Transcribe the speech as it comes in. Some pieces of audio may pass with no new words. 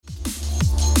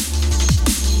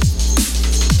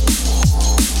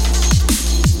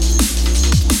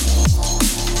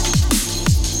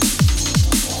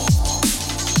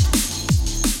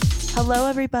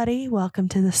everybody. Welcome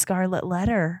to the Scarlet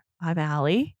Letter. I'm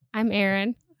Allie. I'm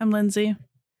Erin. I'm Lindsay.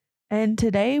 And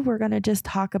today we're going to just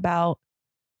talk about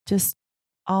just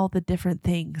all the different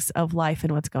things of life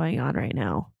and what's going on right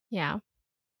now. Yeah.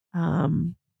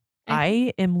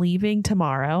 I am leaving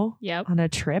tomorrow on a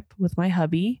trip with my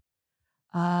hubby.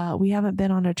 We haven't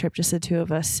been on a trip, just the two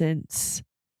of us, since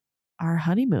our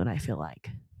honeymoon, I feel like.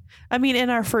 I mean, in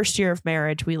our first year of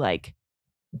marriage, we like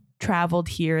traveled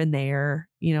here and there.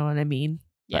 You know what I mean?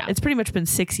 Yeah. But it's pretty much been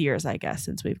 6 years, I guess,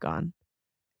 since we've gone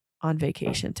on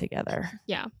vacation together.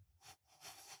 Yeah.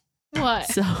 What?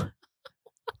 So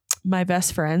my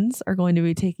best friends are going to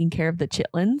be taking care of the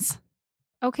chitlins.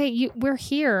 Okay, we're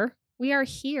here. We are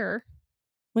here.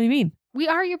 What do you mean? We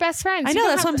are your best friends. I know,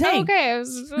 that's what I'm saying. Okay.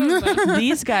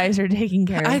 These guys are taking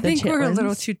care of the chitlins. I think we're a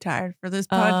little too tired for this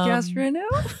podcast right now.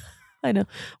 I know.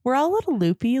 We're all a little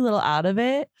loopy, a little out of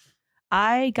it.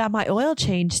 I got my oil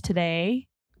changed today.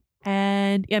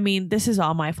 And I mean, this is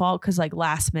all my fault because like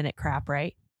last minute crap,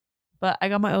 right? But I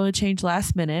got my oil changed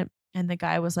last minute. And the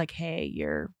guy was like, hey,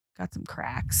 you're got some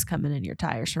cracks coming in your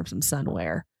tires from some sun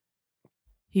wear.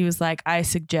 He was like, I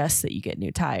suggest that you get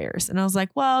new tires. And I was like,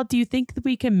 well, do you think that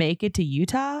we can make it to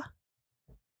Utah?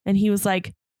 And he was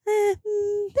like, yeah,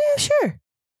 sure.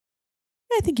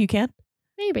 Yeah, I think you can.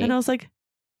 Maybe. And I was like,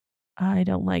 I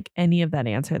don't like any of that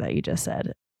answer that you just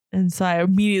said. And so I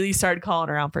immediately started calling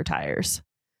around for tires.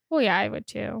 Well, yeah, I would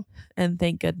too. And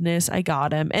thank goodness I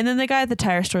got him. And then the guy at the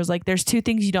tire store was like, there's two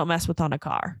things you don't mess with on a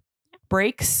car.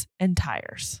 Brakes and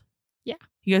tires. Yeah.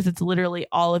 He goes, it's literally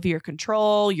all of your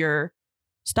control, your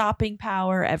stopping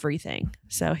power, everything.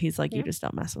 So he's like, you just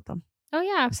don't mess with them. Oh,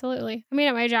 yeah, absolutely. I mean,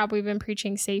 at my job, we've been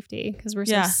preaching safety because we're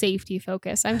so safety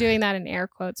focused. I'm doing that in air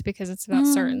quotes because it's about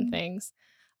certain things.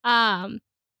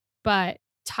 But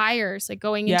tires, like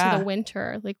going into the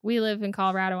winter, like we live in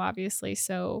Colorado, obviously.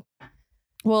 So,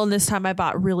 well, and this time I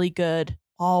bought really good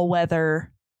all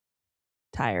weather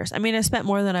tires. I mean, I spent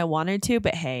more than I wanted to,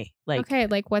 but hey, like, okay,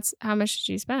 like how much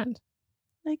did you spend?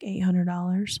 Like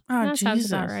 $800. Oh, that Jesus.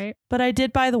 sounds about right. But I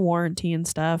did buy the warranty and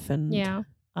stuff, and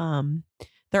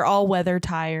they're all weather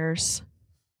tires.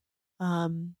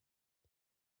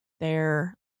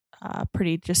 They're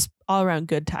pretty just all around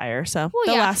good tires, so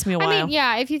they'll last me a while. I mean,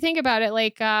 yeah, if you think about it,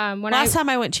 like when last time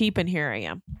I went cheap, and here I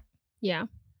am. Yeah,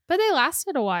 but they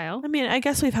lasted a while. I mean, I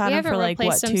guess we've had them for like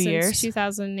what 2 years? Since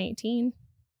 2018.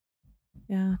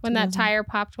 Yeah, when that tire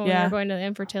popped when we were going to the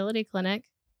infertility clinic.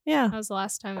 Yeah, that was the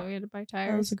last time that we had to buy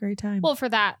tires. That was a great time. Well, for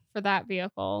that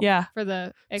vehicle. Yeah, for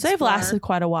the Explorer. So they've lasted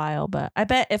quite a while. But I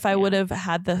bet if I would have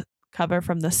had the cover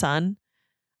from the sun,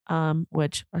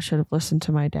 which I should have listened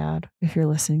to my dad. If you're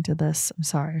listening to this, I'm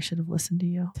sorry. I should have listened to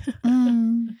you.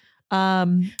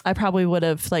 I probably would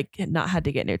have like not had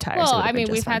to get new tires. Well, I mean,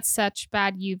 we've had such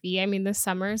bad UV. I mean, this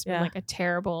summer's been like a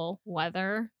terrible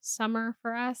weather summer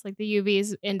for us. Like the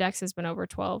UV index has been over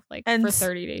 12, like for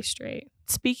 30 days straight.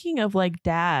 Speaking of like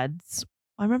dads,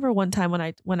 I remember one time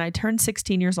when I turned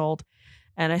 16 years old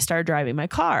and I started driving my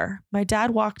car, my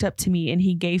dad walked up to me and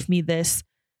he gave me this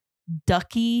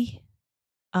ducky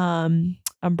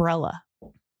umbrella.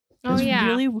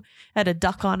 Really had a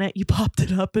duck on it. You popped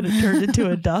it up and it turned into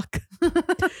a duck.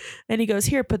 And he goes,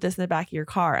 here, put this in the back of your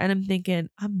car. And I'm thinking,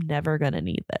 I'm never going to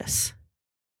need this.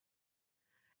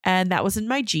 And that was in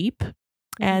my Jeep.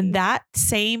 And that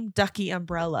same ducky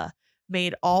umbrella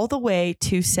made all the way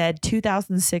to said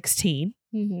 2016.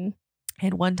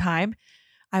 And one time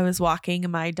I was walking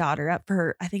my daughter up for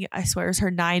her, I swear it was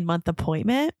her 9-month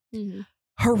appointment.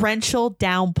 Torrential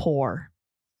downpour.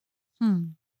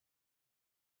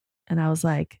 And I was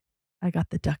like, I got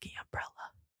the ducky umbrella.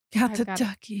 Got the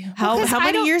ducky. How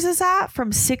many years is that?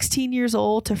 From 16 years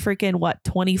old to freaking what,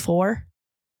 24?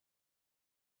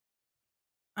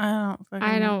 I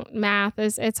don't math.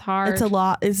 It's hard. It's a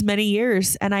lot. It's many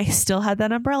years. And I still had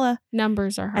that umbrella.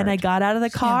 Numbers are hard. And I got out of the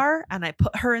car and I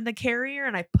put her in the carrier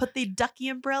and I put the ducky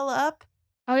umbrella up.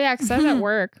 Oh, yeah, because I was at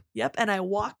work. Yep. And I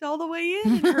walked all the way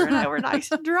in and her and I were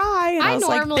nice and dry. And I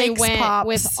normally like, went Pops.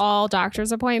 with all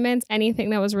doctor's appointments,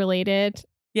 anything that was related.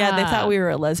 Yeah, they thought we were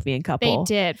a lesbian couple.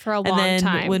 They did for a long time. And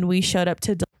then when we showed up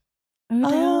to...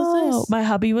 my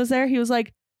hubby was there. He was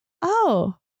like,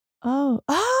 oh,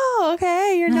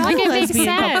 okay. You're not a lesbian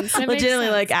couple. Legitimately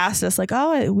like asked us like,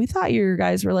 oh, we thought you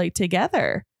guys were like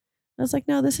together. I was like,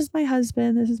 no, this is my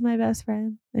husband. This is my best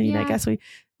friend. I mean, I guess we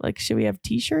like, should we have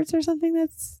t-shirts or something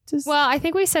that's just... Well, I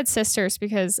think we said sisters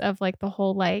because of like the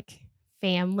whole like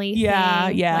family thing.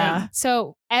 Yeah. Like,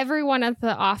 so everyone at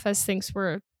the office thinks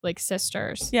we're like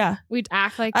sisters. Yeah. We'd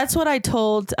act like... That's what I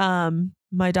told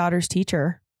my daughter's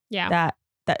teacher. Yeah.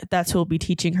 That's who will be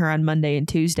teaching her on Monday and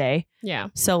Tuesday. Yeah.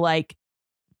 So like,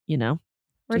 you know.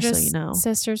 We're just just so you know.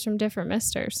 sisters from different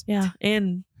misters. Yeah.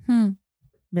 And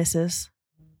Mrs.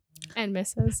 And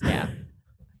Mrs. Yeah.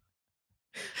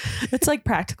 It's like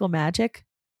practical magic.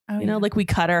 Oh, You know, like we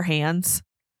cut our hands.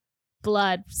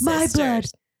 Blood. My sisters. blood.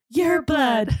 Your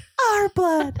blood. Our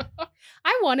blood.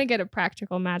 I want to get a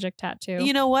practical magic tattoo.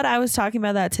 You know what? I was talking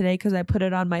about that today because I put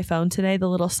it on my phone today. The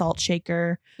little salt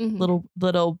shaker, Mhm.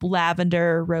 little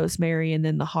lavender, rosemary, and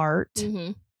then the heart.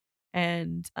 Mhm.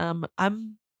 And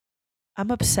I'm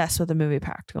obsessed with the movie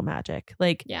Practical Magic.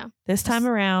 Like Yeah. this time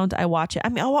around, I watch it. I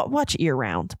mean, I'll watch it year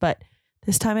round, but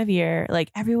this time of year, like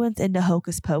everyone's into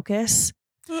Hocus Pocus.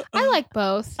 I like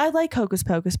both. I like Hocus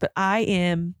Pocus, but I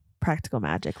am Practical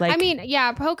Magic. Like I mean,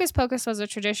 yeah, Hocus Pocus was a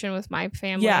tradition with my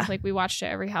family. Yeah. Like we watched it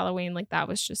every Halloween. Like that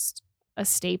was just a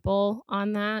staple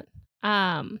on that.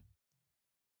 And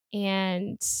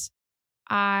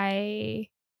I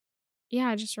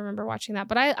just remember watching that.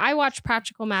 But I watched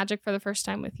Practical Magic for the first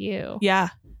time with you. yeah,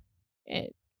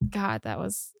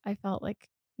 I felt like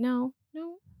no.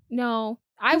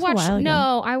 I That was a while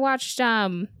ago. I watched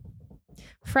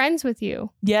Friends with you.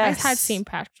 yes. I had seen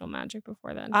Practical Magic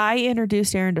before then. I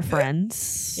introduced Aaron to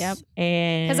Friends. Yep.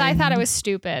 And Because I thought it was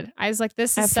stupid. I was like,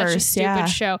 this is At such a first, stupid yeah.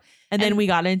 show. and then and- we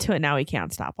got into it. Now we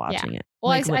can't stop watching it. Well,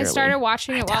 Like, I literally. started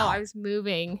watching it I while know. I was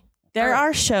moving. There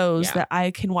are shows Yeah. that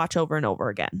I can watch over and over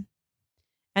again.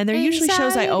 And they're usually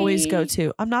shows I always go Anxiety.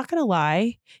 to. I'm not going to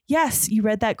lie. Yes, you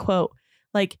read that quote.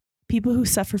 Like people who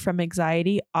suffer from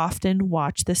anxiety often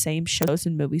watch the same shows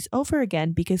and movies over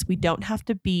again because we don't have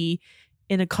to be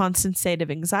in a constant state of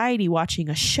anxiety watching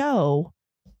a show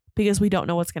because we don't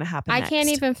know what's going to happen I next. can't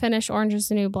even finish Orange is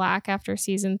the New Black after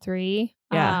season 3.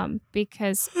 Yeah.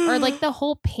 Because, or like the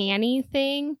whole panty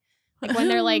thing, like when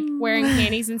they're like wearing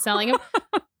panties and selling them.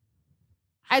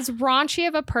 As raunchy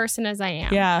of a person as I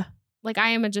am, Yeah. like I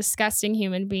am a disgusting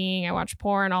human being. I watch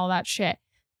porn, all that shit.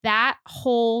 That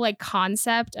whole like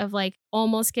concept of like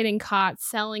almost getting caught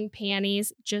selling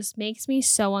panties just makes me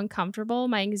so uncomfortable.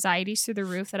 My anxiety's through the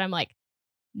roof that I'm like,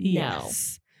 no,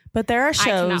 Yes. But there are I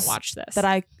cannot shows watch this. that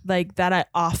I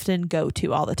often go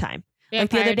to all the time. Like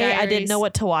the other day, I didn't know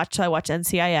what to watch, so I watched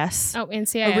NCIS. Oh,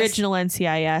 NCIS. Original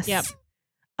NCIS. Yep.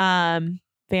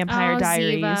 Vampire Oh,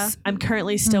 Diaries. Ziva. I'm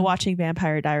currently still watching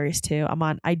Vampire Diaries too.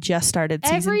 I just started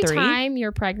season Every 3. time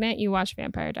you're pregnant, you watch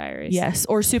Vampire Diaries. Yes,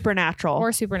 or Supernatural.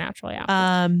 Or Supernatural,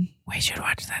 yeah. We should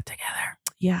watch that together.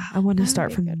 Yeah, I want to That would start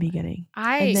be a from the good one. beginning.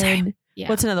 I And then yeah.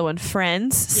 what's another one?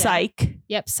 Friends, Yeah. Psych,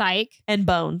 Yep, Psych and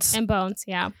Bones. and Bones,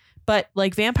 yeah. But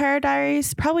like Vampire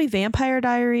Diaries, probably Vampire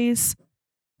Diaries,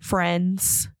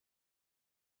 Friends.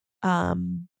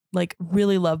 Like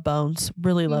really love Bones.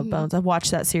 Really love Mhm. Bones. I've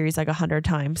watched that series like 100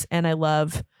 times, and I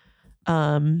love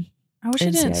I wish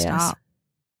it didn't NCIS. stop.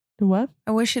 What?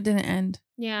 I wish it didn't end.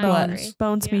 Yeah, I Bones. agree.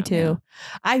 Bones, me Yeah. too.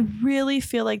 I really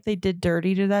feel like they did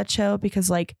dirty to that show because,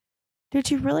 like,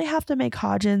 did you really have to make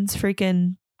Hodgins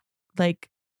freaking like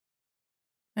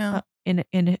Yeah.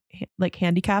 in like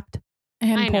handicapped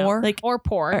And I know. poor. like Or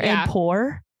poor, or yeah. and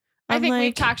poor? I I'm think we've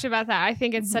like- talked about that. I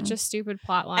think it's such Mhm. a stupid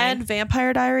plot line. And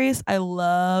Vampire Diaries, I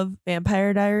love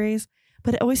Vampire Diaries,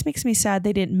 but it always makes me sad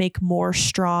they didn't make more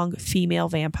strong female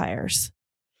vampires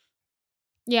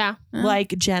yeah. Huh? like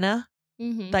Jenna.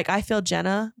 Mm-hmm. Like I feel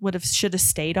Jenna should have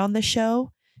stayed on the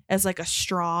show as like a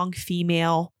strong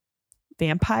female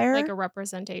vampire. Like a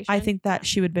representation. I think that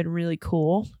she would have been really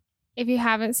cool. If you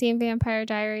haven't seen Vampire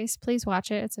Diaries, please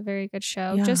watch it. It's a very good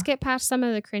show. Yeah. Just get past some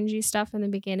of the cringy stuff in the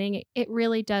beginning. It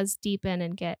really does deepen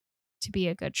and get to be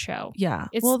a good show. Yeah.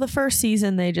 It's- Well, the first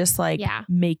season they just like Yeah.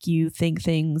 make you think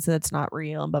things that's not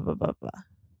real and blah blah blah blah.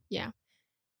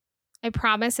 I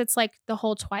promise it's like the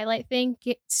whole Twilight thing.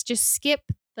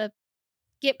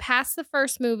 Get past the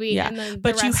first movie Yeah, and then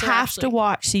But the you rest are have actually, to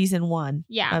watch season 1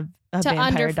 Yeah. of To Vampire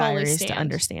under fully Diaries to stand.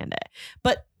 understand it.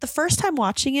 But the first time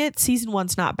watching it, season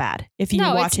 1's not bad if you're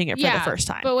No, it's- watching it for yeah, the first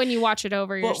time. But when you watch it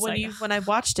over, you're But just when like, when I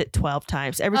watched it 12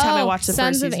 times, every time I watched the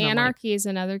Sons first of season, I'm like, Anarchy is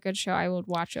another good show I would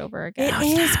watch over again.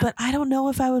 it is, but I don't know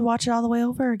if I would watch it all the way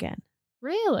over again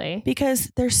Really?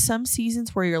 because there's some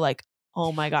seasons where you're like,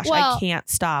 oh my gosh, Well- I can't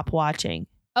stop watching.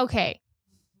 Okay.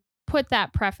 Put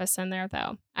that preface in there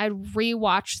though. I'd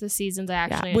rewatch the seasons I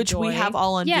actually Which we enjoy. have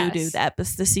all on Yes.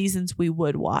 Vudu. The seasons we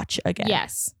would watch again.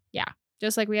 Yes. Yeah.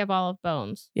 Just like we have all of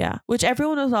Bones. Yeah. Which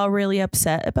everyone was all really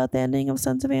upset about the ending of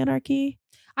Sons of Anarchy.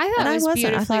 I thought And it I was wasn't.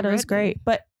 beautifully I thought it was written. great.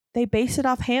 But they based it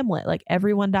off Hamlet. Like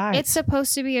everyone dies. It's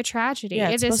supposed to be a tragedy.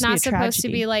 Yeah, it's it is supposed to be not a supposed to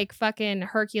tragedy. be like fucking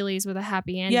Hercules with a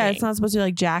happy ending. Yeah, it's not supposed to be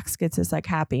like Jax gets this like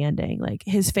happy ending. Like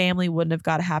his family wouldn't have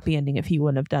got a happy ending if he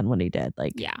wouldn't have done what he did.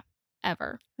 Like Yeah.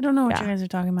 Ever. I don't know what Yeah. you guys are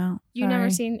talking about. You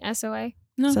never Sorry. seen SOA?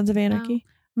 No. Sons of Anarchy.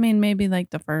 I mean, maybe like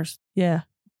the first Yeah.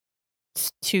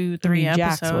 2-3 episodes.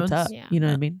 Jax, what's up? Yeah. You know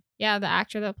what I mean? Yeah, the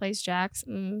actor that plays Jax,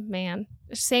 man.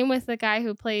 Same with the guy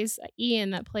who plays Ian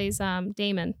that plays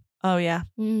Damon. Oh yeah,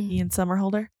 Ian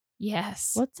Somerhalder.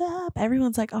 Yes. What's up?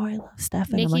 Everyone's like, oh, I love Steph.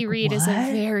 And Nikki I'm like, Reed is a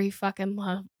what? very fucking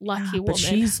lucky woman. But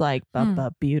she's like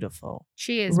beautiful.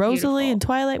 She is Rosalie beautiful. in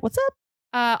Twilight. What's up?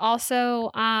 Also,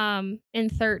 in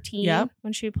 13,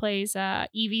 when she plays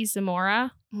Evie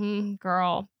Zamora,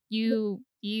 girl, you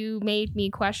made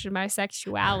me question my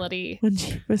sexuality When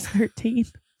she was 13.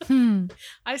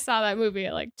 I saw that movie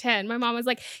at like 10. My mom was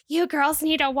like, "You girls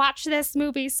need to watch this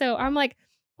movie." So I'm like,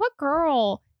 "What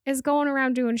girl is going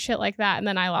around doing shit like that?" And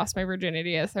then I lost my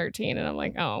virginity at 13, and I'm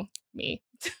like, "Oh, me."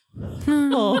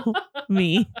 Oh,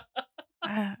 me.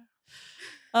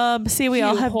 See, we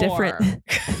all have different.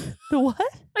 The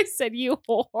what? I said, "You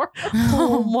whore."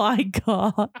 Oh my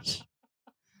gosh.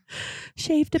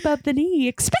 Shaved above the knee,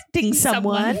 expecting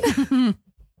someone.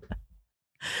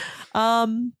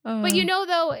 But you know,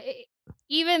 though,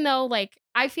 even though like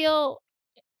I feel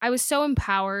I was so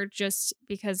empowered just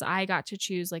because I got to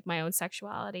choose like my own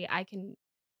sexuality, I can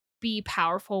be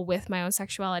powerful with my own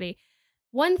sexuality.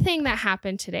 One thing that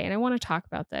happened today, and I want to talk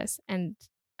about this, and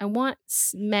I want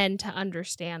men to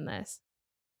understand this.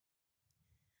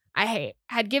 I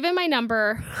had given my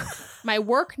number, my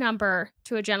work number,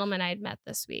 to a gentleman I had met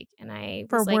this week, and I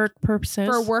was for work purposes.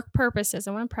 For work purposes,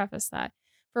 I want to preface that.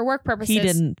 For work purposes, He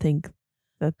didn't think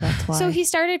that's why. So he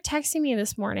started texting me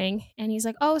this morning, and he's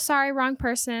like, "Oh, sorry, wrong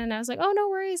person." And I was like, "Oh, no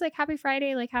worries. Like, happy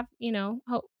Friday. Like,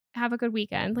 have a good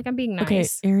weekend. Like, I'm being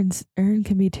nice." Okay, Aaron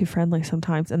can be too friendly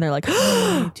sometimes, and they're like,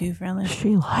 too friendly.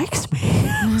 She likes me.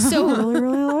 So really,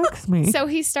 really likes me. So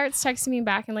he starts texting me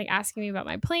back and like asking me about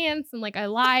my plans, and like I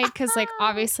lied because like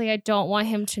obviously I don't want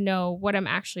him to know what I'm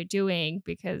actually doing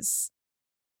because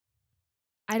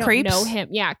I don't know him.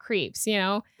 Yeah, creeps, you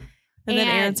know. And then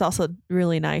Aaron's also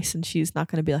really nice, and she's not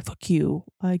going to be like, "Fuck you,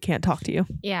 I can't talk to you."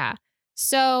 Yeah.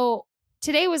 So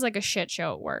today was like a shit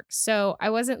show at work. So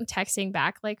I wasn't texting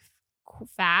back like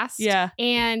fast. Yeah.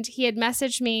 And he had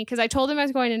messaged me because I told him I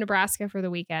was going to Nebraska for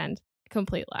the weekend.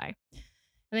 Complete lie.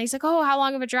 And then he's like, "Oh, how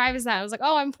long of a drive is that?" I was like,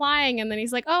 "Oh, I'm flying." And then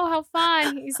he's like, "Oh, how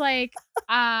fun." He's like,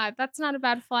 "That's not a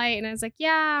bad flight." And I was like,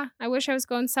 "Yeah, I wish I was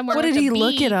going somewhere." What with did he a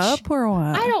look it beach." up or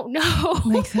what? I don't know.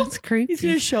 Like, that's creepy. He's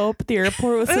going to show up at the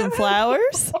airport with some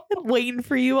flowers waiting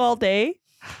for you all day.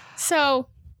 So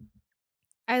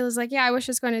I was like, "Yeah, I wish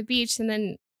I was going to the beach." And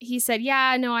then he said,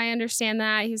 "Yeah, no, I understand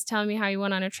that." He was telling me how he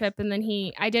went on a trip. And then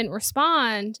I didn't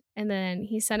respond. And then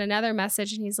he sent another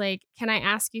message and he's like, "Can I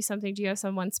ask you something? Do you have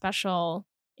someone special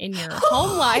in your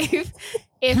home life?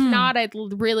 If not, I'd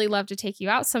really love to take you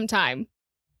out sometime."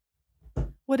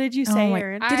 What did you say,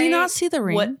 Aaron? Did he not see the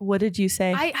ring? What did you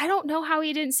say? I don't know how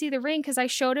he didn't see the ring because I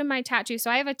showed him my tattoo. So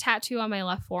I have a tattoo on my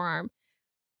left forearm.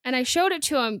 And I showed it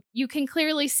to him. You can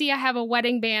clearly see I have a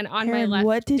wedding band on Aaron, my left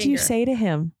what did you finger. say to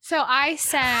him? So I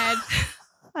said...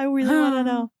 I really want to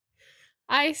know.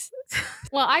 I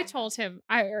told him.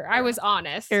 I was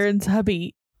honest. Aaron's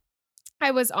hubby. I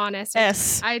was honest.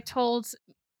 S. I told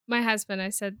my husband, I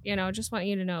said, just want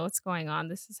you to know what's going on.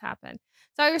 This has happened.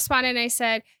 So I responded and I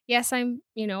said, "Yes, I'm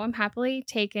happily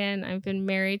taken. I've been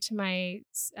married to my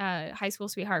high school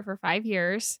sweetheart for 5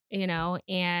 years,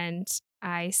 and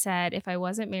I said, if I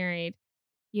wasn't married,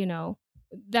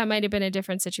 that might have been a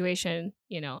different situation.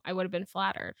 I would have been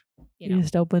flattered. You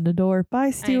just opened the door.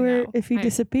 Bye, Stuart. If he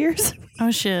disappears.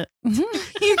 Oh, shit.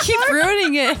 You keep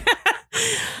ruining it.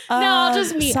 No, I'll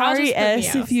just meet. Sorry,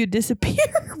 S, if you disappear.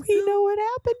 We know what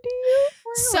happened to you.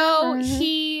 So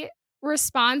he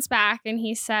responds back and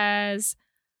he says,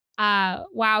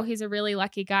 "Wow, he's a really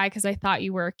lucky guy because I thought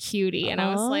you were a cutie." And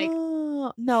I was like,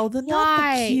 no, not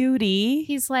why? the cutie.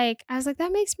 I was like,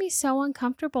 that makes me so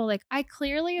uncomfortable. Like, I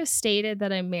clearly have stated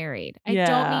that I'm married. I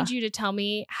don't need you to tell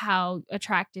me how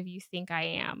attractive you think I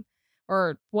am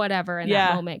or whatever in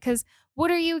that moment. Because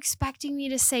what are you expecting me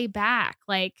to say back?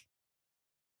 Like,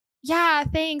 yeah,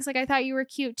 thanks. Like, I thought you were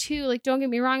cute too. Like, don't get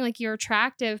me wrong. Like, you're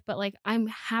attractive, but like, I'm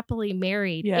happily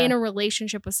married in a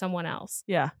relationship with someone else.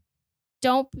 Yeah.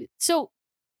 So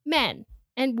men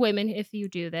and women, if you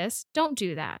do this, don't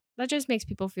do that. That just makes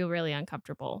people feel really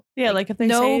uncomfortable. Yeah, like if they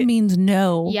no say means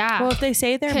no. Yeah. Well, if they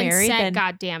say they're married, then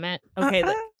God damn it. Okay,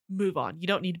 move on. You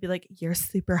don't need to be like, "You're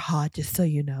super hot," just so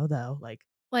you know, though.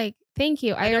 Like, thank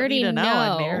you. I don't already need to know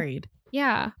I'm know. married.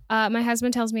 Yeah. My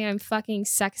husband tells me I'm fucking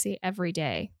sexy every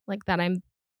day. Like that I'm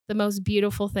the most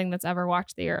beautiful thing that's ever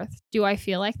walked the earth. Do I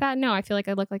feel like that? No, I feel like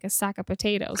I look like a sack of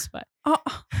potatoes, but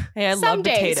hey, I love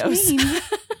potatoes.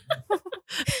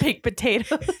 Baked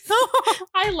potatoes.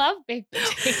 I love baked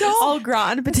potatoes. All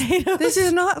gratin potatoes. This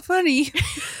is not funny.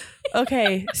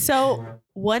 Okay, so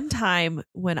one time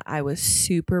when I was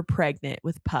super pregnant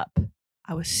with Pup,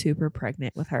 I was super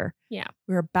pregnant with her. Yeah.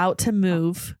 We were about to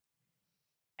move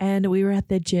and we were at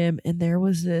the gym and there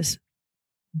was this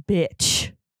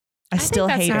bitch. I still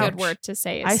think hate that's her. a good word to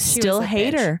say. I still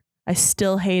hate her. I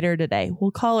still hate her today.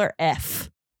 We'll call her F.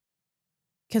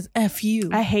 Because F you.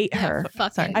 I hate her.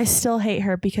 Sorry. I still hate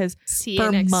her because See for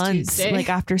you next months, Tuesday. like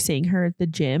after seeing her at the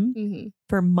gym, Mm-hmm.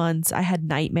 for months, I had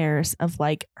nightmares of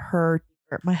like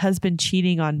my husband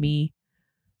cheating on me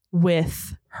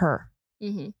with her.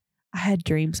 Mm-hmm. I had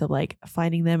dreams of like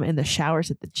finding them in the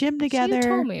showers at the gym together. You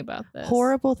told me about this.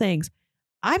 Horrible things.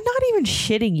 I'm not even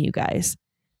shitting you guys.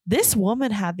 This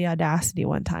woman had the audacity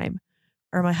one time,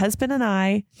 or my husband and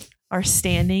I are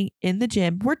standing in the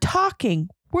gym. We're talking.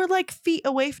 We're like feet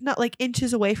away, not like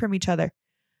inches away from each other.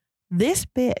 This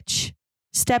bitch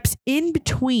steps in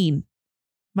between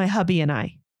my hubby and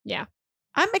I. Yeah.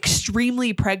 I'm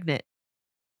extremely pregnant.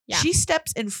 Yeah. She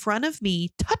steps in front of me,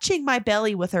 touching my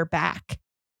belly with her back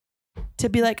to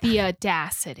be like, The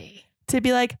audacity. to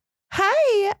be like,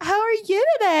 hi, how are you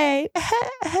today?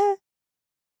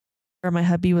 Or my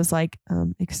hubby was like,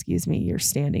 excuse me, you're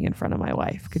standing in front of my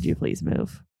wife. Could you please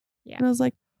move? Yeah. And I was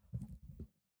like,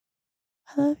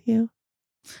 I love you.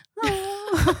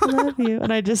 I love you.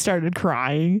 And I just started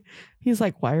crying. He's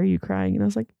like, why are you crying? And I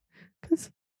was like,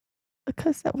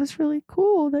 because that was really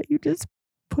cool that you just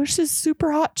pushed this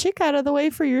super hot chick out of the way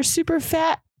for your super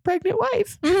fat pregnant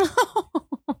wife.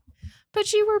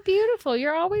 But you were beautiful.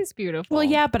 You're always beautiful. Well,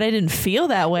 yeah, but I didn't feel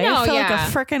that way. No, I felt yeah. like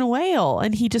a freaking whale.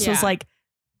 And he just was Yeah. like,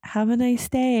 have a nice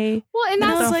day. Well, and And I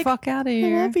that's was the like, fuck out of I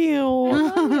here. love you. I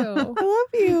love you. I love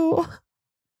you.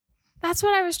 That's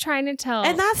what I was trying to tell.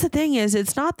 And that's the thing is,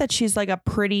 it's not that she's like a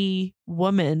pretty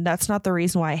woman. That's not the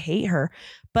reason why I hate her.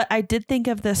 But I did think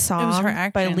of this was her song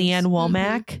by actions. Leanne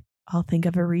Womack. I'll think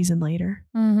of a reason later.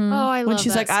 Mhm. oh, I love When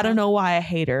she's that like, I don't song. know why I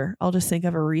hate her. I'll just think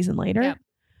of a reason later. Yep.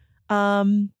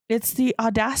 It's the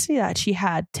audacity that she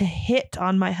had to hit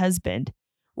on my husband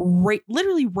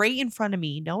literally right in front of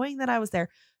me, knowing that I was there.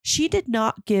 She did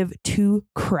not give two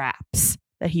craps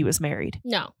that he was married.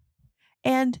 No.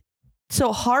 And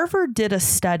so Harvard did a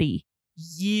study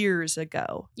years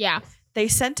ago. Yeah. They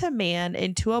sent a man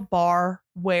into a bar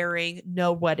wearing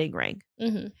no wedding ring,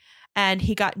 Mm-hmm. and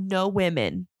he got no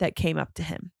women that came up to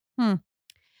him.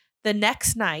 The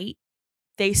next night,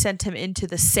 they sent him into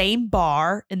the same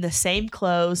bar in the same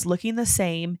clothes, looking the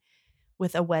same,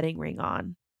 with a wedding ring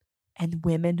on, and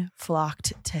women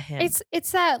flocked to him.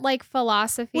 It's that like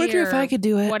philosophy Wonder or if I could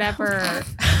do it. whatever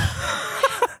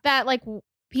that like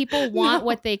people want No,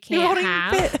 what they It can't won't even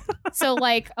have. fit. So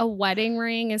like a wedding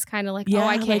ring is kind of like, oh,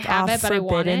 I can't like have a it, but I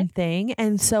want forbidden it. thing.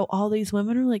 And so all these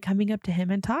women are like coming up to him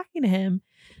and talking to him.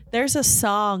 There's a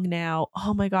song now.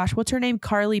 Oh my gosh, what's her name?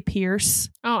 Carly Pierce.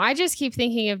 Oh, I just keep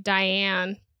thinking of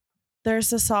Diane.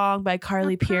 There's a song by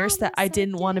Carly I Pierce that I promise I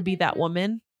didn't want to be that didn't.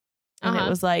 woman. And Uh-huh. it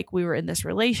was like we were in this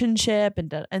relationship and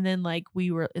then like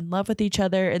we were in love with each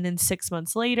other. And then 6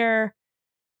 months later,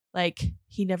 like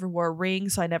he never wore a ring.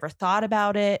 So I never thought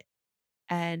about it.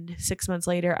 And 6 months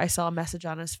later, I saw a message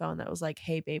on his phone that was like,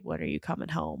 hey, babe, when are you coming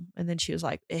home? And then she was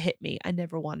like, it hit me. I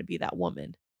never want to be that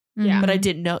woman. Yeah. But I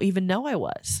didn't even know I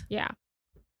was. Yeah.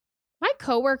 My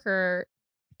coworker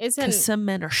isn't Because some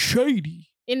men are shady.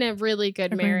 in a really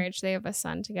good Agreed. marriage. They have a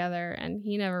son together and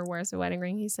he never wears a wedding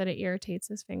ring. He said it irritates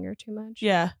his finger too much.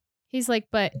 Yeah. He's like,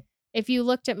 but if you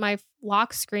looked at my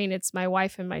lock screen, it's my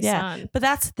wife and my Yeah. son. But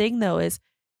that's the thing, though, is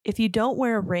if you don't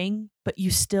wear a ring, but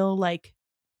you still like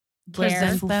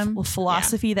Present them.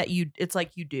 philosophy that it's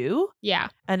like you do. Yeah.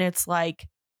 And it's like,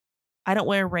 I don't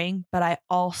wear a ring, but I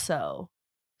also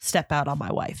step out on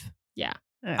my wife. Yeah.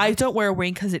 I don't wear a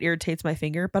ring because it irritates my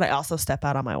finger, but I also step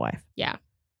out on my wife. Yeah.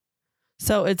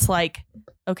 So it's like,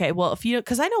 okay, well, if you,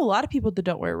 because I know a lot of people that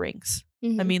don't wear rings. I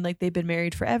Mhm. mean, like they've been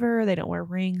married forever. They don't wear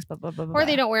rings, blah, blah, blah, blah. Or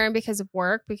they blah. don't wear them because of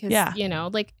work, because, Yeah. you know,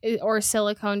 like, or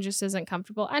silicone just isn't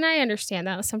comfortable. And I understand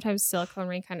that. Sometimes silicone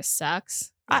ring kind of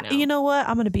sucks. You know what?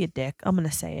 I'm going to be a dick. I'm going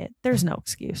to say it. There's no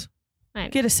excuse. I know.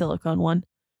 Get a silicone one.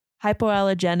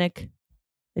 Hypoallergenic.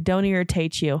 It don't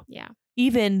irritate you. Yeah.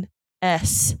 Even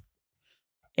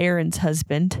Aaron's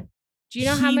husband. Do you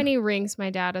know how He- many rings my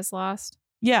dad has lost?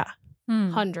 Yeah.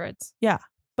 Hundreds.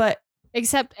 But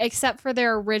Except for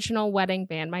their original wedding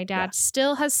band. My dad Yeah.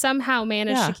 still has somehow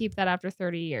managed Yeah. to keep that after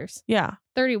 30 years. yeah.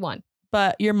 31.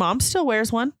 But your mom still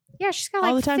wears one. Yeah, she's got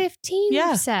All like the time. 15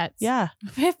 Yeah. sets. Yeah.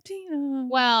 15.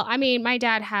 Well, I mean, my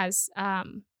dad has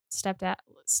stepdad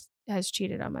has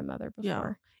cheated on my mother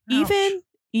Yeah. before.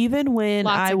 Even when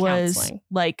Lots I of was counseling.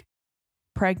 like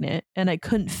pregnant and I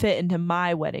couldn't fit into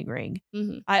my wedding ring.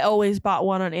 Mm-hmm. I always bought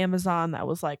one on Amazon that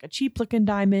was like a cheap looking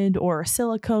diamond or a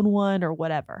silicone one or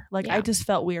whatever. Like I just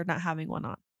felt weird not having one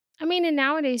on. I mean, and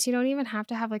nowadays you don't even have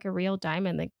to have like a real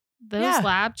diamond. Like those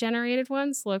lab generated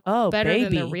ones look better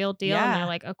than the real deal, and they're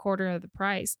like a quarter of the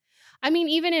price. I mean,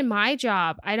 even in my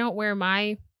job, I don't wear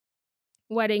my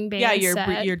wedding band. Yeah,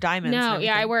 your diamonds. No,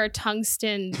 I wear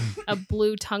a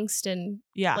blue tungsten,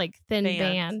 like thin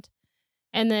band.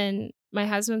 And then my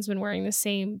husband's been wearing the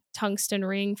same tungsten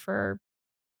ring for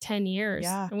 10 years.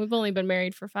 Yeah, and we've only been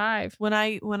married for 5. When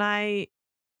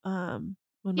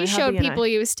he showed people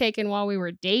he was taking while we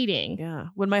were dating. Yeah.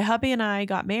 When my hubby and I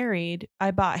got married,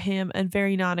 I bought him a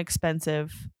very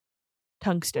non-expensive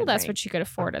tungsten. Well, that's ring. what you could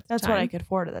afford at the time. That's what I could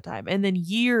afford at the time. And then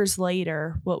years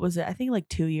later, what was it? I think like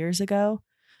 2 years ago,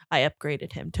 I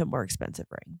upgraded him to a more expensive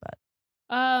ring. But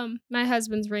my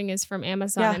husband's ring is from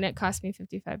Amazon and it cost me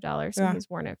 $55. And he's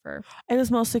worn it for. It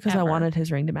was mostly because I wanted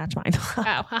his ring to match mine.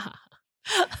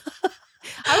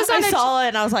 I saw it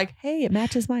and I was like, hey, it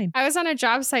matches mine. I was on a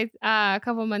job site a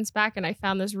couple months back and I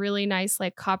found this really nice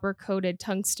like copper coated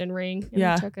tungsten ring and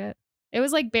I took it. It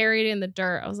was like buried in the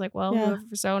dirt. I was like, well,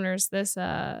 whoever's owners, this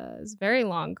is very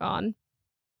long gone.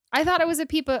 I thought it was a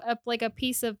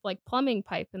piece of like plumbing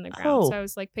pipe in the ground. So I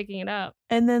was like picking it up.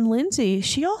 And then Lindsay,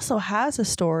 she also has a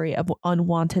story of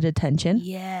unwanted attention.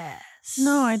 Yes.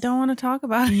 No, I don't want to talk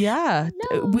about it. Yeah.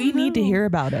 We need to hear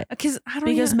about it. Because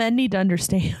men need to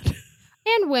understand.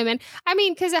 And women. I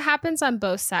mean, because it happens on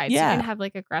both sides. Yeah. You can have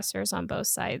like aggressors on both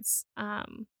sides. I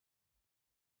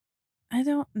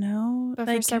don't know. But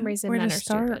for some reason, men are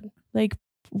stupid. Like,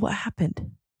 what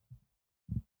happened?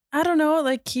 I don't know.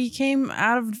 Like, he came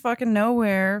out of fucking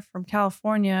nowhere from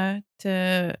California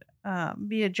to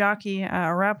be a jockey at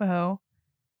Arapahoe.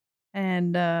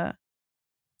 And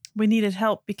we needed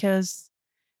help because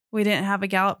we didn't have a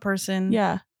Gallup person.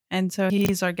 Yeah. And so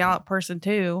he's our Gallup person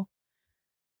too.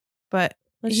 But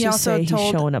he also he's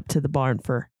showing up to the barn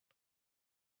for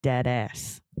dead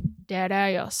ass. Dead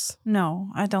ass. No,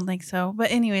 I don't think so. But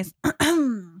anyways,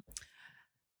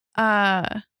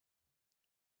 like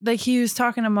he was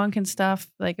talking to Monk and stuff,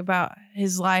 like about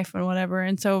his life and whatever.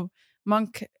 And so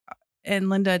Monk and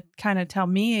Linda kind of tell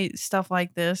me stuff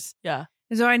like this. Yeah.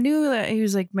 And so I knew that he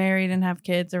was like married and have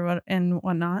kids or what and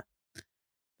whatnot.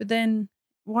 But then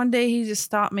one day he just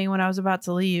stopped me when I was about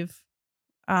to leave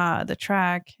the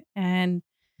track and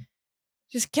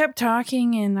just kept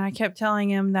talking, and I kept telling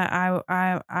him that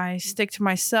I stick to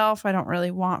myself. I don't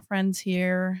really want friends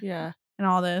here. Yeah. And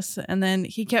all this. And then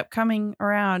he kept coming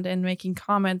around and making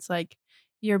comments like,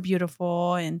 you're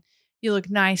beautiful and you look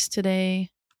nice today.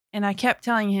 And I kept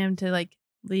telling him to like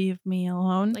leave me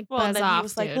alone. Like, buzz off, he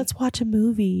was like, let's watch a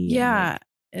movie. Yeah.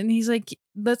 And he's like,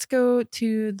 let's go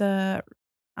to the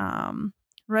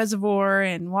reservoir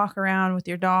and walk around with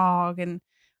your dog. And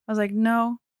I was like,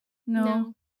 no.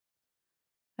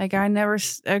 Like, I never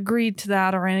agreed to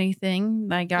that or anything.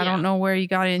 Like, I don't know where you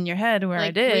got it in your head where like,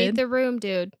 I did. Read the room,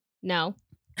 dude. No.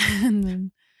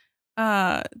 And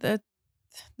then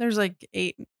there's like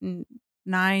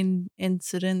 8-9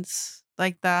 incidents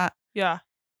like that. Yeah.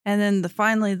 And then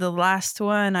finally the last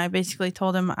one, I basically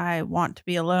told him I want to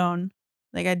be alone.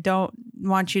 Like, I don't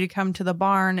want you to come to the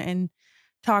barn and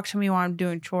talk to me while I'm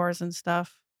doing chores and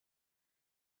stuff.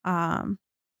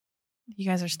 You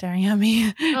guys are staring at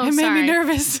me. It made me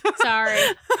nervous. Sorry.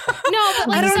 No, but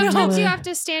like sometimes you have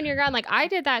to stand your ground. Like I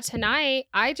did that tonight.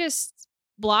 I just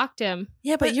blocked him.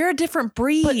 Yeah, but you're a different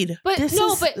breed. But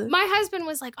my husband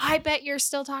was like, I bet you're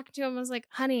still talking to him. I was like,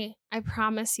 honey, I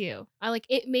promise you.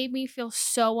 It made me feel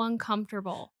so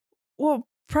uncomfortable. Well,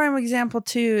 prime example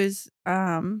too is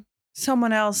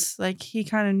someone else, like he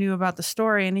kind of knew about the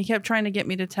story and he kept trying to get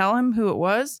me to tell him who it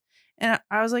was. And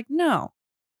I was like, no.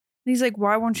 And he's like,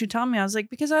 why won't you tell me? I was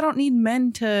like, because I don't need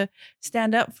men to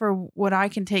stand up for what I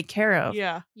can take care of.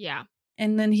 Yeah. Yeah.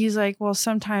 And then he's like, well,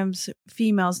 sometimes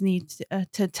females need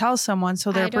to tell someone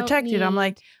so they're protected. I'm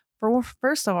like,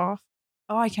 first off,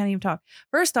 I can't even talk.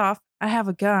 First off, I have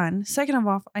a gun. Second of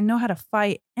all, I know how to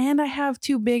fight. And I have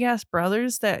 2 big ass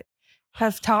brothers that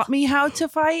have taught me how to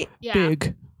fight. Yeah.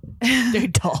 Big. They're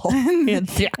tall and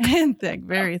thick. And thick,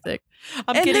 very thick.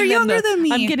 And they're younger than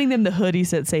me. I'm getting them the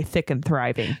hoodies that say thick and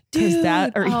thriving. Dude,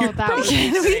 that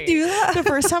can we do that? The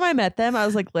first time I met them, I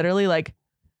was like literally like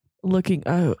looking.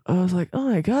 I was like, oh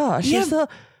my gosh. Yeah,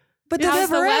 but how's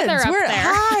the weather up there?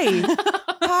 Hi.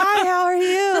 Hi, how are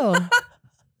you?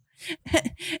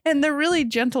 And they're really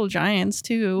gentle giants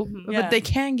too. Mm-hmm. But they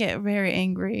can get very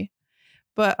angry.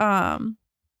 But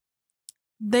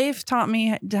they've taught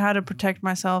me how to protect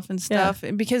myself and stuff. Yeah.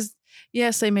 Because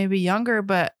yes, they may be younger,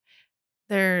 but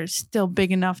they're still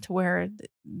big enough to where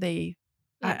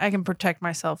I can protect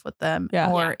myself with them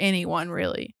or anyone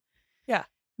really. Yeah.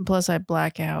 And plus, I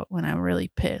black out when I'm really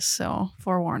pissed. So,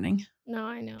 forewarning. No,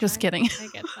 I know. Just kidding. I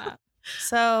get that.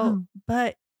 So,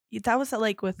 but that was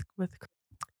like with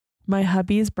my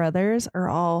hubby's brothers are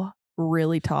all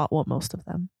really tall. Well, most of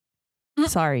them.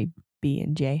 Sorry, B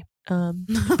and J. B and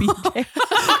J.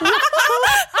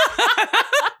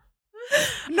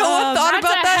 No one thought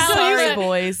about that. Sorry,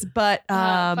 boys. But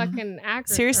fucking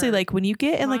seriously, like when you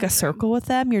get in like a circle with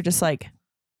them, you're just like,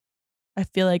 I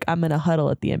feel like I'm in a huddle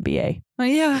at the NBA. Oh,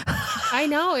 yeah. I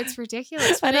know, it's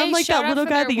ridiculous. And I'm like that little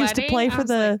guy that used to play for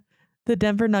the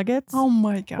Denver Nuggets. Oh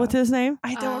my God. What's his name?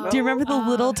 I don't know. Do you remember the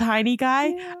little tiny guy?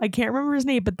 Yeah. I can't remember his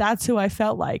name, but that's who I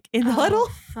felt like in the huddle.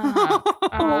 What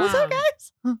was that,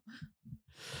 guys?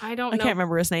 I don't know. I can't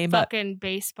remember his name, but fucking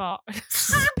baseball.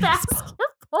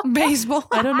 Baseball.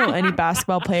 I don't know any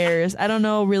basketball players. I don't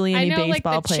know really any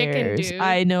baseball like the chicken players. dude.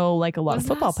 I know like a lot of Wasn't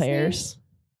football that his name? players.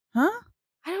 Huh?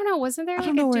 I don't know. Wasn't there I like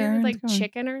don't a know dude where with like it's going.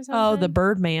 chicken or something? Oh, the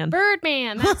Birdman.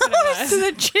 Birdman. That's what it was.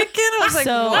 The chicken. I was like,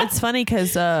 So what? it's funny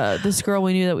because this girl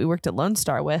we knew that we worked at Lone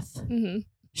Star with, Mm-hmm.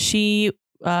 she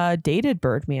dated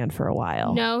Birdman for a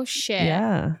while. No shit.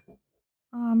 Yeah.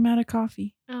 Oh, I'm out of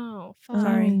coffee. Oh, fuck.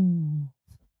 Sorry.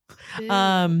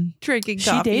 Um, Drinking she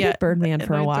coffee. dated at Birdman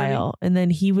for a 9:30. while, and then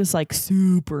he was like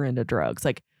super into drugs,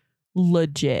 like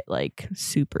legit, like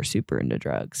super into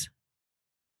drugs.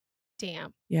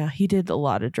 Damn. Yeah, he did a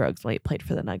lot of drugs while he played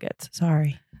for the Nuggets.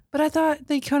 Sorry. But I thought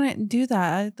they couldn't do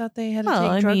that. I thought they had to Well,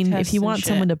 take I drug mean, tests if you and want shit.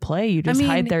 someone to play, you just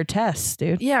hide mean- their tests,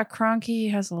 dude. Yeah,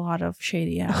 Cronky has a lot of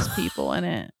shady ass people in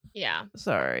it. Yeah.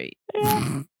 Sorry.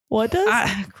 What does?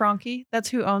 Cronky, that's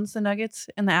who owns the Nuggets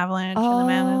and the Avalanche and the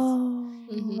Mammoths.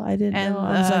 Mhm. I didn't And know.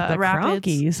 I was like, the Rapids.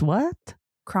 Cronkies. What?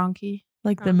 Cronky.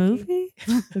 Like the Cronky. movie?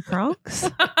 The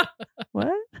Cronks?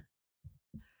 What?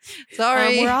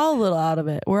 Sorry. We're all a little out of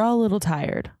it. We're all a little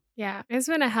tired. Yeah. It's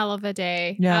been a hell of a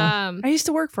day. Yeah. I used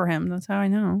to work for him. That's how I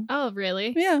know. Oh,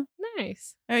 really? Yeah.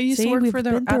 Nice. I used See, to work we've for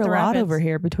the been at through the a lot Rapids. over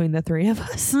here between the three of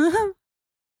us.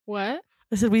 What?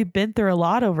 I said we've been through a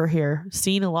lot over here,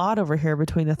 seen a lot over here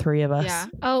between the three of us. Yeah.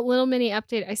 Oh, little mini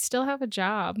update. I still have a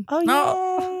job Oh,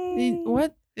 No. yay.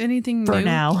 What? Anything For new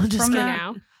now. Just from for kidding.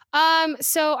 that? now.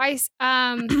 So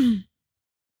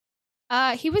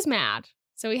he was mad.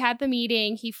 So we had the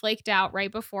meeting. He flaked out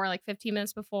right before, like 15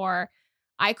 minutes before.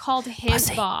 I called his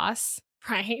Pussy. boss,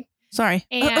 right? Sorry.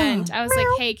 And I was like,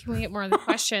 hey, can we get more of the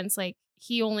questions? Like,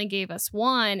 he only gave us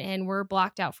one and we're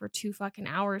blocked out for 2 fucking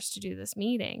hours to do this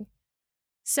meeting.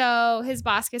 So his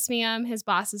boss gets me his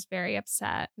boss is very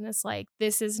upset. And it's like,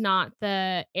 this is not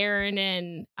the Aaron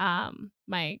and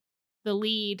the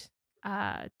lead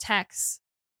tech's,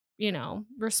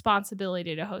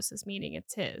 responsibility to host this meeting.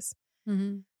 It's his.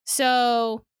 Mm-hmm.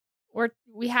 So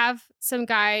we have some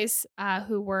guys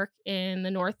who work in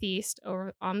the Northeast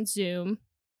over on Zoom,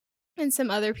 and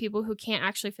some other people who can't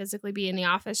actually physically be in the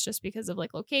office just because of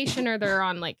like location, or they're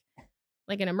on like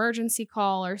an emergency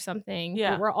call or something.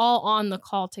 Yeah. But we're all on the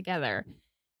call together,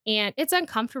 and it's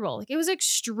uncomfortable. Like, it was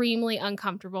extremely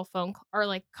uncomfortable phone call, or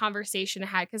like conversation I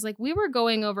had, because like we were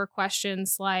going over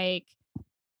questions like,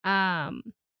 if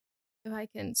I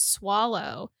can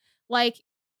swallow, like,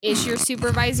 is your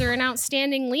supervisor an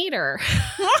outstanding leader?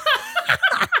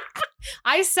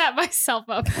 I set myself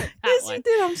up. Yes, you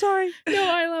did. I'm sorry. No,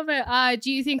 I love it.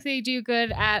 Do you think they do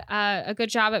good at a good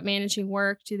job at managing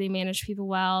work? Do they manage people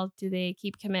well? Do they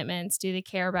keep commitments? Do they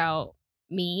care about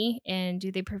me? And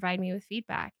do they provide me with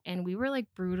feedback? And we were like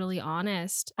brutally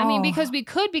honest. I mean,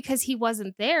 because he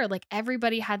wasn't there. Like,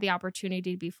 everybody had the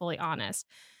opportunity to be fully honest.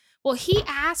 Well, he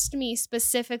asked me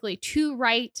specifically to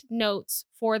write notes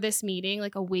for this meeting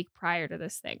like a week prior to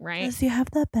this thing, right? Because you have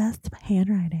the best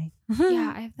handwriting.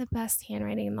 Yeah, I have the best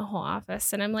handwriting in the whole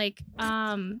office. And I'm like,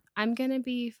 I'm going to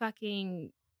be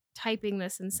fucking typing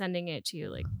this and sending it to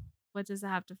you. Like, what does that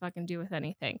have to fucking do with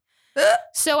anything?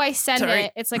 So I send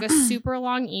it. It's like a super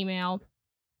long email.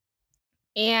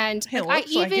 And It like, I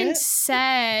looks like even it.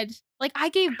 said, like, I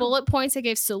gave bullet points. I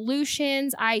gave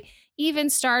solutions. I even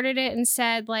started it and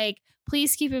said, like,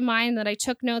 please keep in mind that I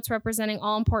took notes representing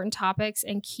all important topics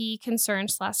and key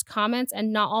concerns / comments,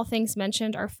 and not all things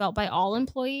mentioned are felt by all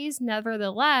employees.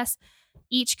 Nevertheless,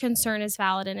 each concern is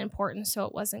valid and important, so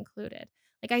it was included.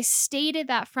 Like, I stated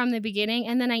that from the beginning,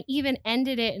 and then I even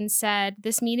ended it and said,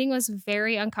 this meeting was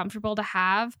very uncomfortable to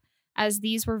have, as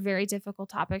these were very difficult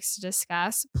topics to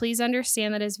discuss. Please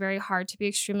understand that it's very hard to be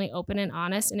extremely open and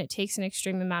honest, and it takes an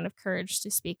extreme amount of courage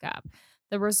to speak up.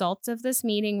 The results of this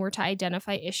meeting were to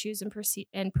identify issues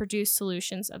and produce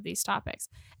solutions of these topics.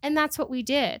 And that's what we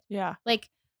did. Yeah. Like,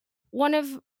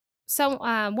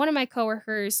 one of my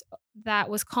coworkers that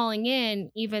was calling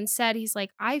in even said, he's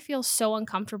like, I feel so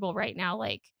uncomfortable right now.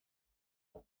 Like,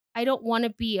 I don't want to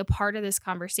be a part of this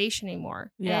conversation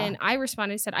anymore. Yeah. And I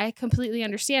responded and said, I completely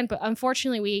understand, but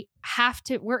unfortunately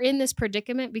we're in this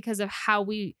predicament because of how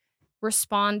we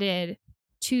responded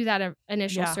to that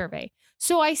initial survey.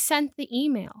 So I sent the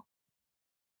email.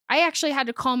 I actually had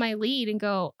to call my lead and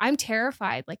go, I'm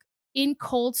terrified, like in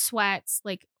cold sweats,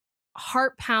 like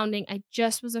heart pounding. I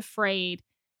just was afraid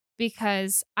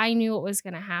because I knew what was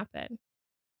going to happen.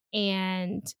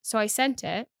 And so I sent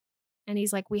it. And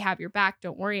he's like, we have your back.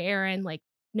 Don't worry, Erin. Like,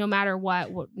 no matter what,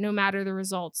 no matter the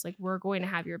results, like, we're going to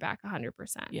have your back 100%.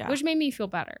 Yeah. Which made me feel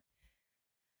better.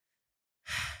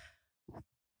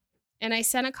 And I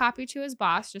sent a copy to his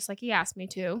boss, just like he asked me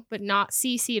to, but not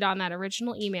CC'd on that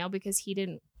original email because he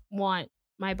didn't want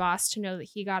my boss to know that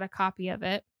he got a copy of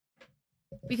it,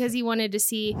 because he wanted to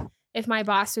see if my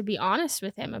boss would be honest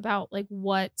with him about like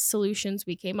what solutions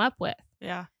we came up with.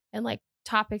 Yeah. And like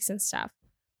topics and stuff.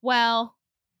 Well,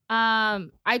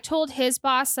 I told his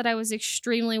boss that I was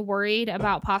extremely worried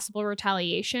about possible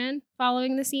retaliation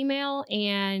following this email,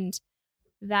 and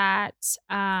that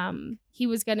he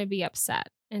was going to be upset.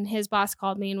 And his boss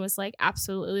called me and was like,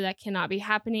 absolutely, that cannot be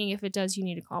happening. If it does, you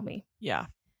need to call me. Yeah.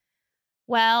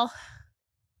 Well,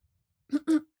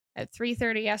 at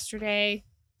 3:30 yesterday,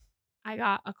 I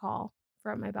got a call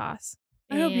from my boss.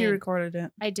 I hope you recorded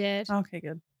it. I did. Okay,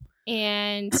 good.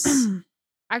 And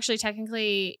actually,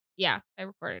 technically, yeah, I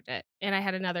recorded it. And I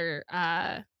had another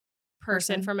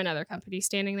person from another company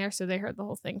standing there, so they heard the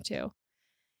whole thing too.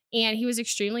 And he was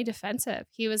extremely defensive.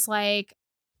 He was like,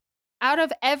 out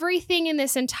of everything in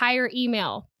this entire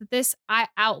email that this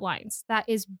outlines that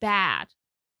is bad,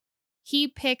 he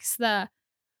picks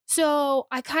so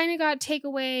I kind of got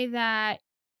takeaway that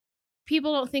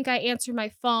people don't think I answer my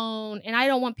phone, and I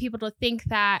don't want people to think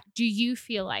that. Do you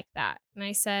feel like that? And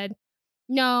I said,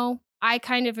 no, I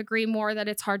kind of agree more that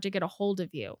it's hard to get a hold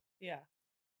of you. Yeah.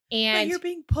 And but you're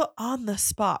being put on the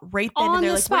spot right then and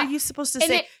they're like, what are you supposed to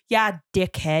say? Yeah,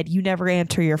 dickhead, you never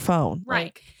answer your phone. Right.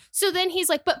 Like, so then he's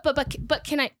like, but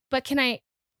can I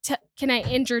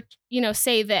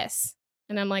say this?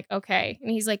 And I'm like, okay.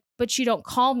 And he's like, but you don't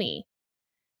call me.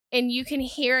 And you can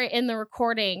hear it in the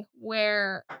recording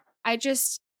where I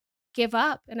just give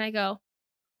up and I go,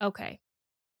 okay.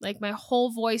 Like my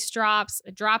whole voice drops,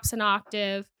 it drops an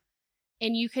octave.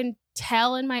 And you can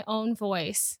tell in my own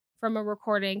voice from a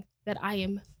recording that I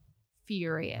am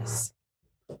furious.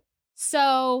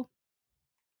 So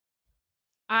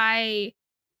I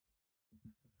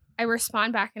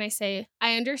respond back and I say,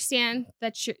 I understand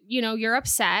that you're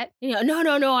upset.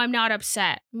 No, I'm not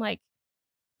upset. I'm like,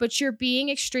 but you're being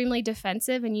extremely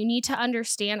defensive, and you need to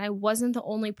understand I wasn't the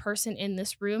only person in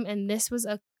this room, and this was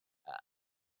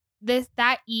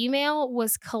that email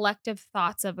was collective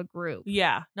thoughts of a group.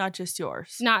 Yeah, not just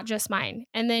yours. Not just mine.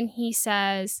 And then he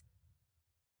says,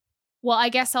 well, I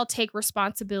guess I'll take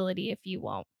responsibility if you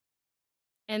won't.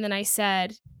 And then I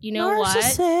said, you know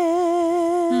what?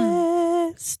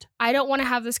 I don't want to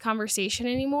have this conversation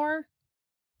anymore.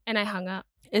 And I hung up.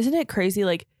 Isn't it crazy,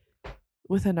 like,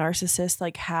 with a narcissist,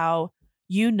 like how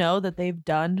you know that they've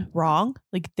done wrong?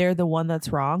 Like, they're the one that's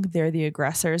wrong. They're the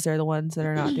aggressors. They're the ones that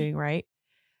are not doing right.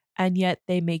 And yet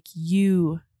they make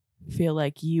you feel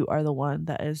like you are the one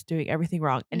that is doing everything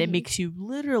wrong. And it makes you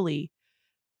literally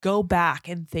go back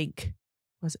and think,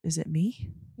 is it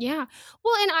me? Yeah.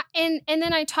 Well, and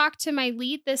then I talked to my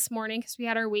lead this morning because we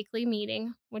had our weekly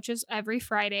meeting, which is every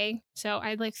Friday. So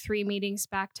I had like 3 meetings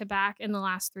back to back in the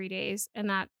last 3 days. And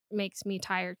that makes me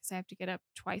tired because I have to get up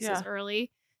twice as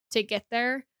early to get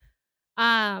there.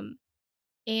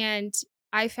 And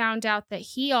I found out that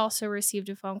he also received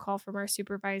a phone call from our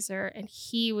supervisor, and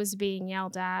he was being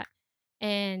yelled at.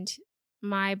 And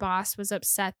my boss was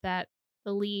upset that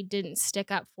the lead didn't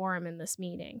stick up for him in this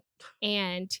meeting.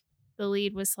 And the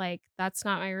lead was like, that's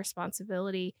not my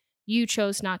responsibility. You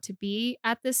chose not to be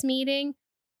at this meeting.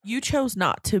 You chose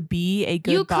not to be a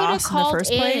good boss in the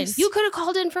first place. You could have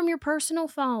called in from your personal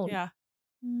phone. Yeah.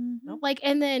 Mm-hmm. Like,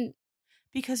 and then.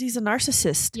 Because he's a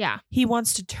narcissist. Yeah. He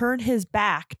wants to turn his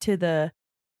back to the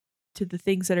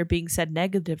things that are being said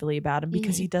negatively about him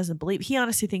because he doesn't believe. He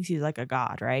honestly thinks he's like a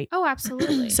god, right? Oh,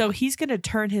 absolutely. So he's going to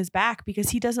turn his back because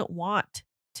he doesn't want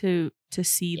to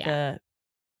see the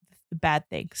bad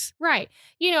things. Right.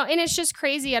 And it's just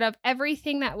crazy. Out of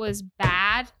everything that was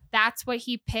bad, that's what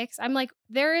he picks. I'm like,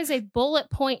 there is a bullet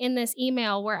point in this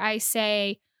email where I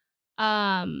say,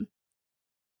 under,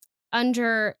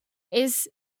 is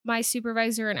my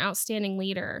supervisor an outstanding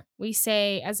leader? We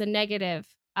say as a negative,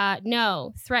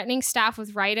 no, threatening staff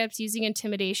with write-ups, using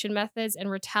intimidation methods, and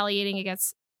retaliating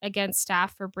against against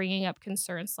staff for bringing up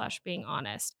concerns / being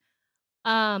honest.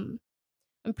 I'm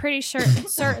pretty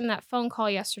certain that phone call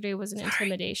yesterday was an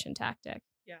intimidation tactic.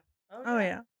 Yeah. Oh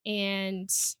yeah. And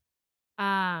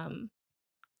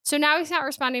so now he's not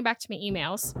responding back to my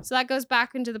emails. So that goes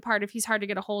back into the part if he's hard to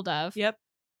get a hold of. Yep.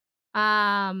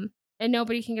 And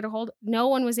nobody can get a hold. No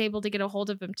one was able to get a hold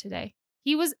of him today.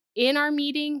 He was in our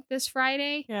meeting this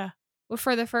Friday. Yeah.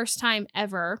 For the first time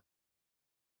ever.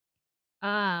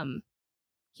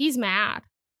 He's mad.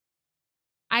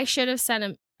 I should have sent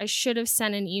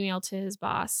an email to his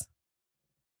boss.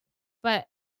 But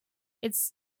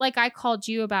it's like I called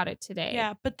you about it today.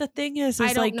 Yeah, but the thing is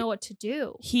I don't know what to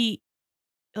do.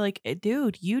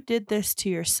 Dude, you did this to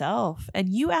yourself and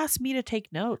you asked me to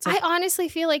take notes. I honestly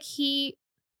feel like he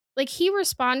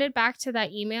responded back to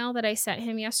that email that I sent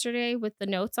him yesterday with the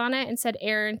notes on it and said,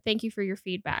 Aaron, thank you for your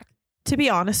feedback. To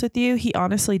be honest with you, he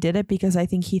honestly did it because I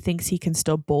think he thinks he can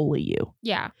still bully you.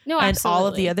 Yeah. No, and absolutely. all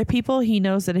of the other people, he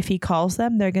knows that if he calls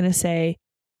them, they're going to say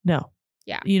no.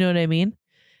 Yeah. You know what I mean?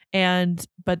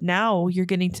 But now you're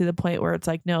getting to the point where it's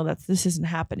like, no, this isn't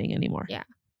happening anymore. Yeah.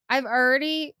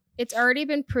 It's already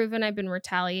been proven I've been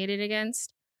retaliated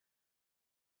against.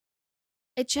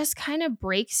 It just kind of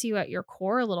breaks you at your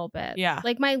core a little bit. Yeah.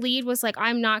 Like my lead was like,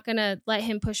 I'm not going to let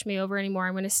him push me over anymore.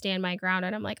 I'm going to stand my ground.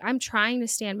 And I'm like, I'm trying to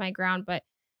stand my ground, but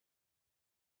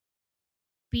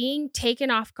being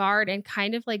taken off guard and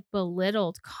kind of like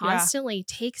belittled constantly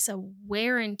takes a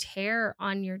wear and tear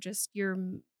on just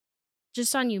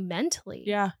on you mentally.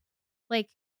 Yeah. Like,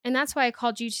 and that's why I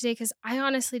called you today, because I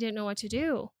honestly didn't know what to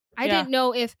do. I didn't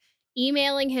know if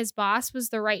emailing his boss was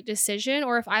the right decision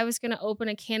or if I was going to open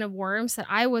a can of worms that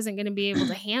I wasn't going to be able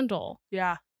to handle.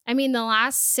 Yeah. I mean, the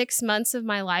last 6 months of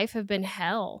my life have been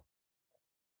hell.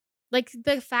 Like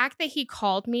the fact that he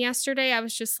called me yesterday, I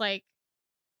was just like,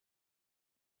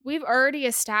 we've already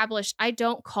established I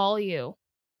don't call you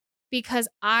because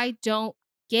I don't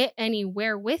get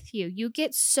anywhere with you. You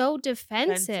get so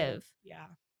defensive. Yeah.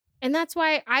 And that's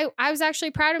why I was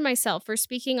actually proud of myself for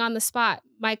speaking on the spot.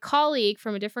 My colleague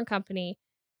from a different company,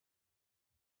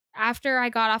 after I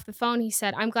got off the phone, he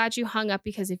said, I'm glad you hung up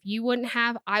because if you wouldn't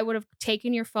have, I would have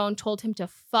taken your phone, told him to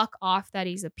fuck off, that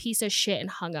he's a piece of shit and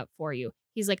hung up for you.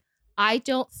 He's like, I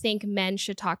don't think men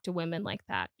should talk to women like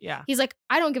that. Yeah. He's like,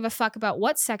 I don't give a fuck about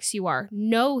what sex you are.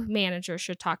 No manager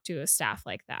should talk to a staff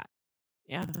like that.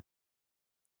 Yeah.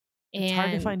 It's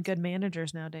hard to find good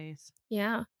managers nowadays.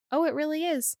 Yeah. Oh, it really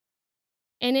is.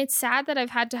 And it's sad that I've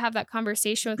had to have that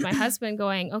conversation with my husband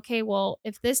going, okay, well,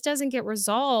 if this doesn't get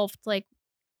resolved, like,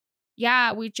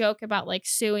 yeah, we joke about like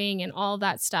suing and all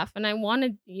that stuff. And I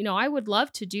wanted, I would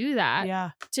love to do that.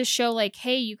 Yeah. To show like,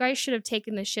 hey, you guys should have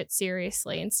taken this shit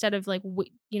seriously instead of like,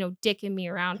 dicking me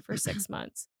around for 6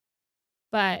 months.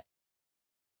 But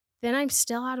then I'm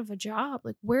still out of a job.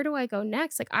 Like, where do I go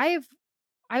next? Like, I've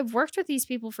worked with these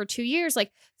people for 2 years.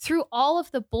 Like, through all of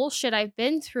the bullshit I've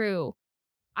been through,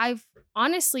 I've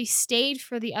honestly stayed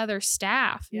for the other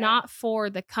staff, not for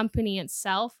the company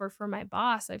itself or for my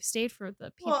boss. I've stayed for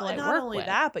the people I work with. Not only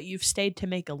that, but you've stayed to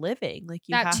make a living. Like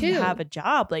you that have too. To have a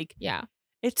job. Like yeah,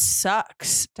 it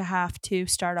sucks to have to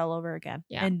start all over again.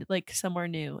 Yeah. And like somewhere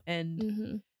new.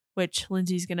 And which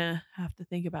Lindsay's gonna have to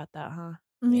think about that, huh?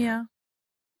 Yeah.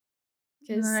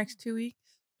 In the next 2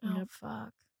 weeks. Oh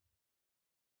fuck.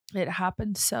 It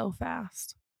happened so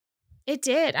fast. It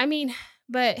did. I mean,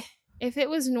 but if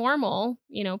it was normal,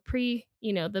 pre,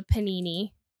 the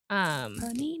panini.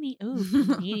 Panini. Ooh,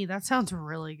 panini. That sounds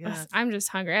really good. I'm just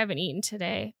hungry. I haven't etten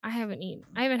today. I haven't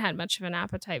had much of an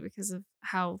appetite because of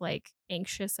how like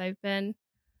anxious I've been.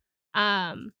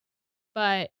 But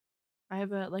I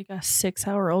have a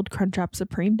 6-hour-old Crunchwrap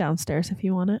Supreme downstairs if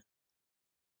you want it.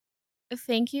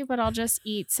 Thank you, but I'll just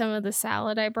eat some of the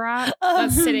salad I brought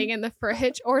that's sitting in the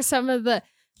fridge or some of the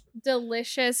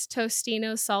delicious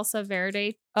Tostino salsa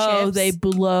verde chips. Oh, they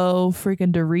blow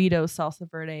freaking Doritos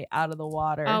salsa verde out of the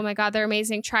water. Oh my god, they're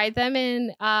amazing. Tried them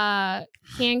in Cabo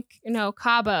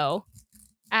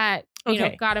at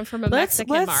got them from a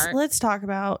Mexican mart. Let's talk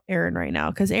about Aaron right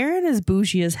now because Aaron is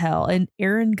bougie as hell, and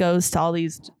Aaron goes to all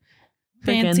these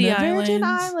fancy Virgin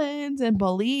Islands and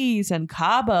Belize and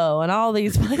Cabo and all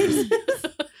these places.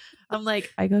 I'm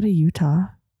like, I go to Utah.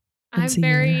 I'm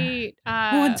very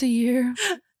once a year.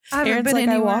 Aaron's like,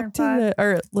 I walked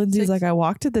to Lindsay's like, I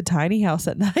walked to the tiny house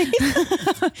at night.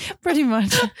 Pretty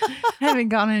much. I haven't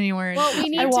gone anywhere. Well, we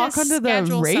need I walk onto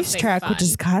the racetrack, which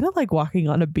is kind of like walking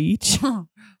on a beach.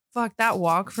 Fuck, that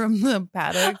walk from the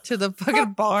paddock to the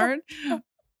fucking barn.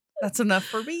 That's enough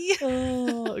for me.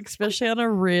 Oh, especially on a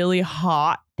really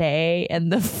hot day and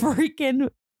the freaking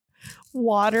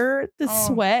water, the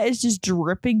sweat is just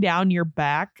dripping down your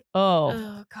back.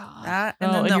 Oh God. That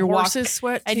and then the horse's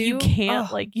sweat too. And you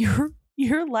can't like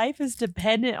your life is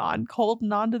dependent on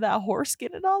holding onto that horse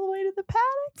getting all the way to the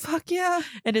paddock. Fuck yeah.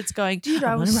 And it's going, dude,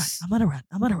 I'm gonna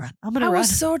run. I was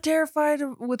so terrified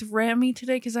with Remy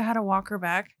today because I had to walk her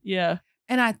back. Yeah.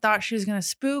 And I thought she was gonna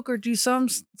spook or do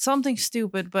something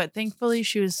stupid, but thankfully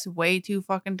she was way too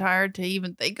fucking tired to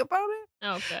even think about it.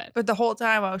 Oh, good. But the whole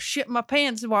time I was shitting my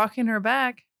pants walking her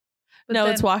back. But no,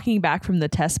 it's walking back from the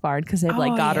test barn because they've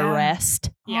got a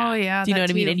rest. Yeah. Oh yeah. Do you know what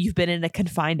I mean? And you've been in a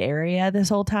confined area this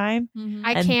whole time. Mm-hmm.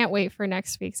 I can't wait for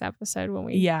next week's episode when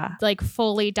we like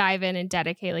fully dive in and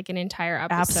dedicate like an entire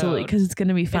episode. Absolutely, because it's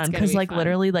gonna be fun. Because like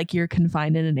literally, like you're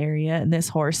confined in an area, and this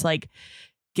horse like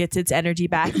gets its energy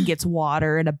back and gets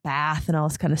water and a bath and all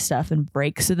this kind of stuff and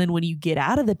breaks. So then when you get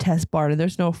out of the test barn and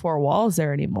there's no four walls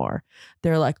there anymore,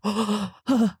 they're like,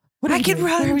 what I can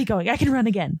run. Where are we going? I can run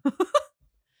again.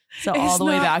 So all the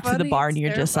way back to the barn,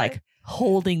 you're just like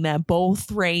holding them both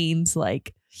reins,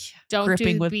 like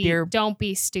gripping with your. Don't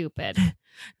be stupid.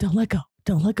 Don't let go.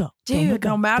 Don't let go. Dude,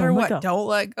 no matter what, don't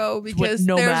let go because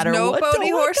there's no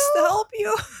pony horse to help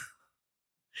you.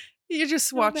 You're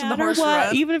just watching the horse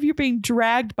run. Even if you're being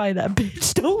dragged by that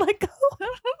bitch, don't let go.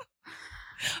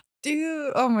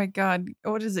 Dude, oh my God.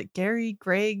 What is it?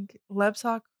 Greg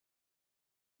Lebsock?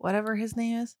 Whatever his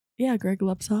name is. Yeah, Greg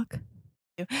Lebsock.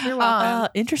 You're welcome.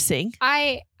 Interesting.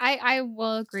 I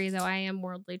will agree though. I am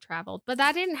worldly traveled, but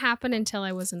that didn't happen until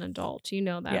I was an adult. You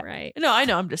know that, right? No, I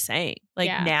know. I'm just saying. Like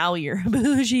now you're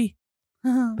bougie,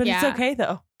 but it's okay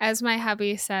though. As my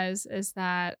hubby says, is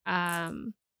that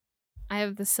I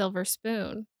have the silver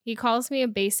spoon. He calls me a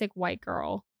basic white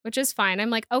girl, which is fine. I'm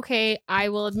like, okay, I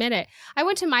will admit it. I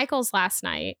went to Michael's last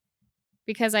night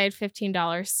because I had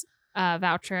 $15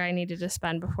 voucher I needed to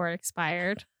spend before it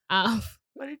expired.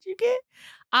 What did you get?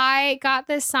 I got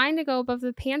this sign to go above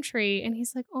the pantry, and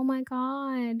he's like, "Oh my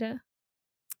God,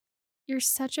 you're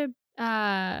such a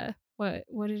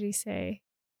what did he say?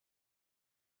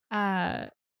 A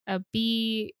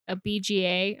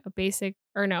BGA, a basic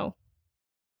or no."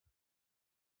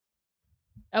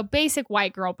 A basic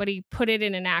white girl, but he put it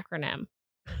in an acronym.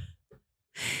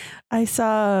 I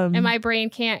saw... and my brain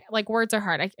can't... like, words are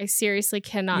hard. I seriously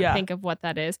cannot think of what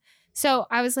that is. So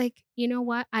I was like, you know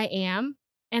what? I am.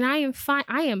 And I am fine.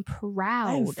 I am proud.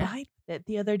 I'm fine with it.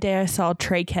 The other day I saw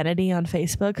Trey Kennedy on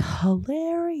Facebook.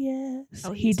 Hilarious.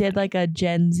 Oh, he did like a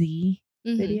Gen Z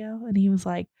video. And he was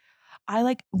like,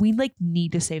 we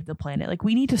need to save the planet. Like,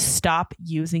 we need to stop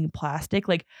using plastic.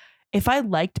 Like, if I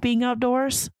liked being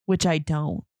outdoors, which I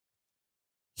don't,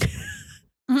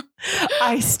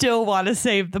 I still want to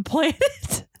save the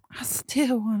planet. I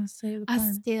still want to save the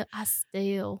planet. I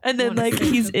still. And then like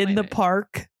he's in the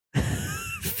park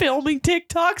filming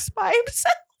TikToks by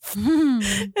himself.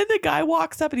 And the guy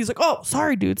walks up and he's like, "Oh,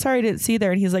 sorry, dude. Sorry I didn't see you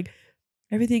there." And he's like,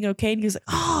 "Everything okay?" And he's like,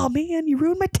 "Oh man, you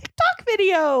ruined my TikTok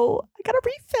video. I gotta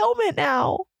refilm it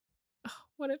now."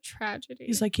 What a tragedy.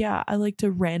 He's like, "Yeah, I like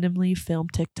to randomly film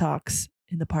TikToks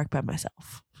in the park by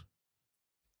myself."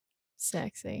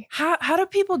 Sexy. How do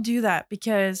people do that?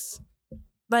 Because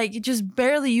like just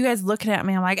barely you guys looking at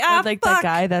me, I'm like, like that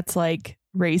guy that's like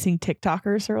raising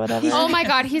TikTokers or whatever. Oh my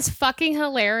God, he's fucking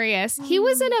hilarious. He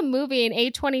was in a movie, an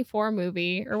A24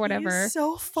 movie or whatever. He's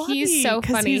so funny. He's so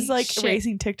funny. He's like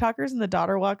raising TikTokers and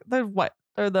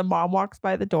the mom walks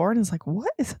by the door and is like,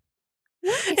 "What is?"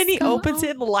 And he opens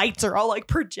it and the lights are all like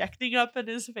projecting up in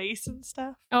his face and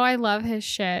stuff. Oh, I love his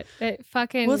shit. It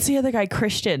fucking. What's the other guy?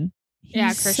 Christian.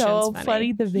 Christian's so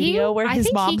funny. The video where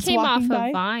his mom's he came walking off by.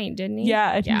 of Vine, didn't he?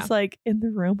 Yeah, and he's like in the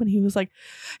room and he's like,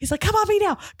 "Come on me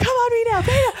now, come on me now,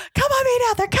 come on me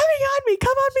now, they're coming on me,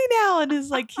 come on me now." And is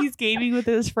like he's gaming with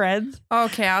his friends.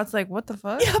 Okay, I was like, what the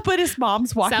fuck? Yeah, but his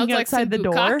mom's walking outside the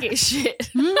door. Shit.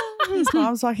 His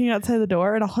mom's walking outside the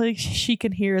door, and all she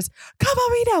can hear is, "Come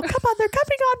on me now, come on, they're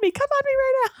coming on me, come on me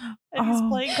right now." And he's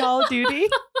playing Call of Duty.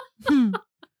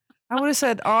 I would have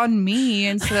said "on me"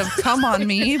 instead of "come on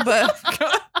me," but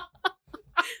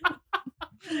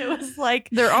it was like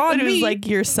they're on me. It was like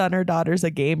your son or daughter's a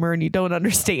gamer and you don't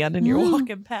understand, and you're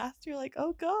walking past. You're like,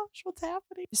 "Oh gosh, what's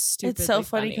happening?" It's so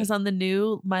funny because on the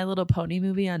new My Little Pony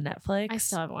movie on Netflix, I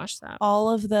still haven't watched that. All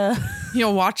of the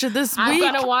you'll watch it this week. I'm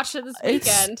gonna watch it this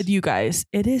weekend. You guys,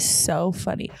 it is so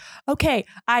funny. Okay,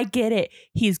 I get it.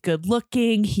 He's good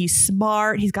looking. He's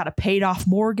smart. He's got a paid off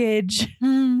mortgage.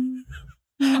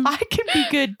 I can be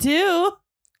good too.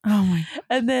 Oh my!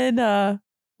 And then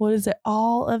what is it?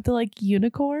 All of the like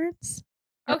unicorns.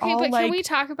 Okay, but can we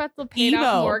talk about the paid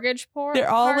off mortgage part?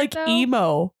 They're all like though?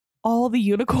 emo. All the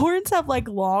unicorns have like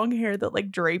long hair that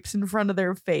like drapes in front of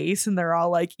their face, and they're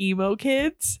all like emo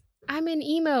kids. I'm an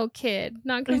emo kid,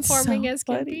 non-conforming so as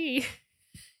can funny. be.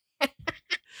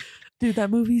 Dude,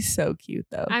 that movie's so cute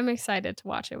though. I'm excited to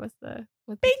watch it with the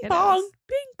Bing kiddos. bong,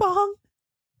 bing bong.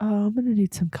 Oh, I'm gonna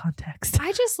need some context.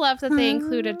 I just love that they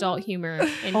include adult humor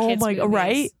in Oh kids' my god,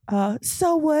 movies. right?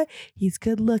 So what? He's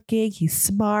good looking, he's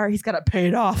smart, he's got a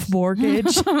paid off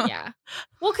mortgage. Yeah.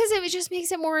 Well, because it just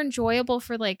makes it more enjoyable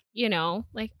for like,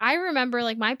 like I remember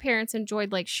like my parents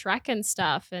enjoyed like Shrek and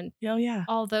stuff and Oh yeah.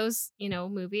 all those,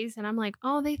 movies. And I'm like,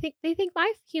 oh, they think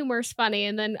my humor's funny.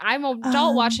 And then I'm an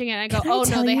adult watching it and I go, oh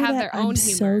no, they have their own humor. I'm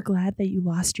so glad that you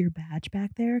lost your badge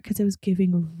back there because it was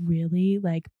giving a really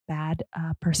like bad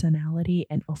personality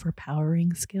and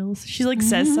overpowering skills. She like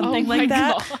says something like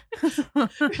that.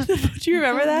 Do you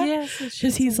remember that? Yes.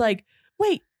 Because he's like,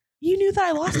 wait, you knew that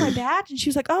I lost my badge? And she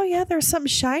was like, oh yeah, there's something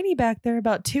shiny back there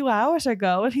about 2 hours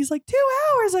ago. And he's like, 2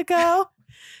 hours ago.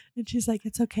 And she's like,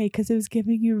 it's okay because it was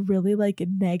giving you really like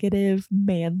negative,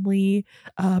 manly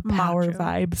power Macho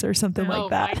vibes or something like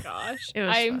that. Oh my gosh. It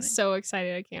was I'm funny. so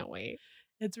excited. I can't wait.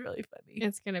 It's really funny.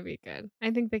 It's going to be good. I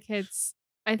think the kids,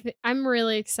 I'm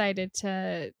really excited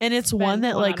to. And it's spend one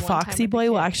that like one-on-one time Foxy with the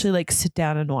Boy will kids. actually like sit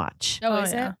down and watch. Oh,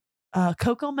 is yeah.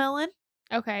 Coco Melon.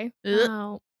 it? Okay. Ugh.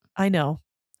 Oh. I know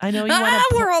you want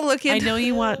to. We're all looking. I know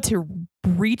you want to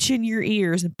reach in your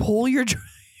ears and pull your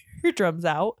drums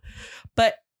out,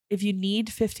 but if you need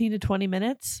 15 to 20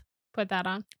 minutes, Put that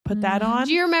on. put that on.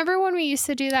 Do you remember when we used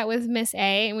to do that with Miss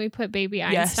A and we put Baby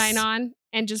Einstein Yes. on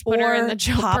and just put her in the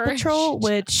jumper? Paw Patrol,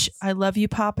 which I love you,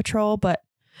 Paw Patrol, but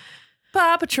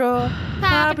Paw Patrol.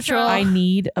 Paw Patrol. I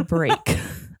need a break.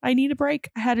 I need a break.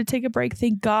 I had to take a break.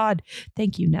 Thank God.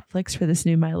 Thank you, Netflix, for this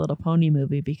new My Little Pony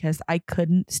movie because I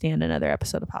couldn't stand another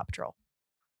episode of Paw Patrol.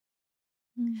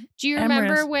 Do you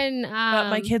remember Emrys. when But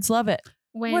my kids love it.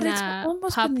 when What, it's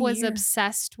almost Pup been a was year.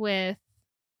 obsessed with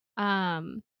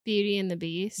Beauty and the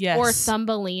Beast Yes. or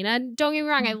Thumbelina? Don't get me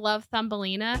wrong, I Mm. love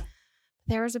Thumbelina.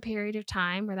 There was a period of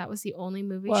time where that was the only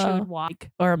movie she Well, would watch.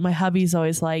 Or my hubby's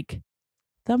always like,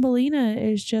 Thumbelina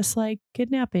is just like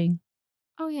kidnapping.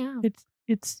 Oh yeah.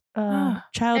 It's Ah.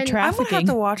 child And I'm gonna have trafficking.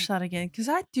 to watch that again because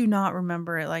I do not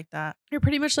remember it like that. You're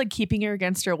pretty much like keeping her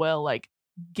against her will, like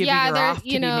giving her they're off to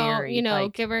be married.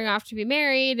 like, giving her off to be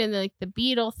married and like the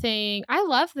beetle thing. I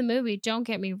love the movie, don't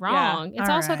get me wrong. It's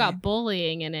also got alright.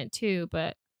 bullying in it too,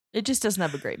 but it just doesn't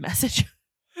have a great message.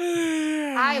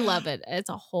 I love it as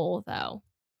a whole though.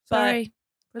 Sorry.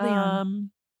 For the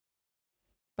young.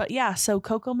 But yeah, so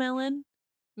Coco Melon,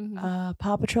 Mhm.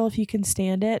 Paw Patrol if you can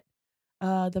stand it,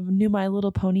 the new My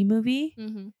Little Pony movie.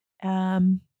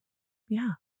 Mhm.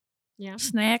 Yeah, Yeah.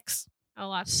 Snacks. A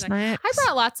lot of snacks. snacks. I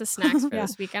brought lots of snacks for Yeah.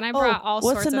 this week, and I brought all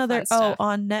sorts what's another? of fun stuff.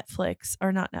 On Netflix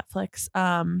or not Netflix?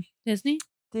 Disney.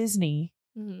 Disney.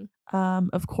 Mhm.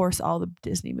 Of course, all the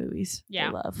Disney movies. Yeah.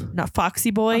 I love. Not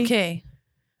Foxy Boy. Okay.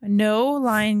 No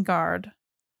Lion Guard.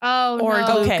 Oh Or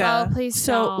no! Luca. Oh please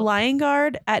So don't. Lion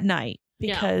Guard at night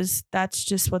Yeah. because that's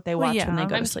just what they Well, watch yeah, when they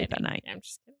go I'm to sleep kidding. at night. I'm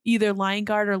just kidding. Either Lion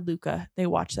Guard or Luca. They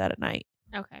watch that at night.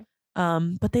 Okay.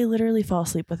 But they literally fall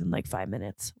asleep within like 5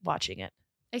 minutes watching it.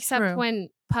 Except True. when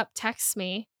Pup texts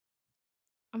me,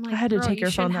 I'm like, I had to "Girl, take you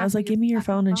her phone. shouldn't I was have like, "Give me your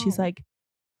fucking phone," and she's like,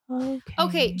 "Okay."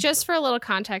 Okay, just for a little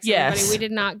context, Yes. everybody, we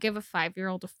did not give a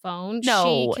 5-year-old a phone.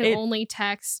 No, she can it- only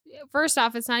text. First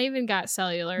off, it's not even got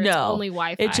cellular. It's No, only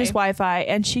Wi-Fi. It's just Wi-Fi,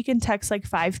 and she can text like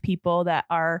 5 people that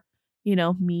are,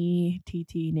 me,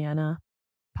 TT, Nana,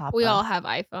 Papa. We all have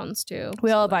iPhones too.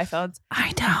 we all so have iPhones,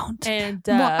 I don't. and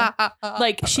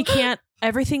like she can't.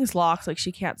 Everything's locked. Like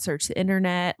she can't search the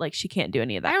internet. Like she can't do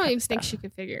any of that. I don't kind even of think stuff. she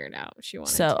could figure it out if she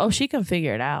wanted So, to. she can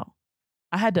figure it out.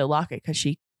 I had to lock it because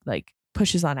she like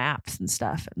pushes on apps and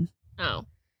stuff, and Oh.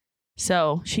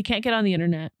 so she can't get on the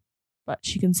internet, but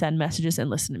she can send messages and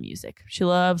listen to music. She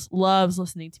loves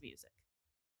listening to music.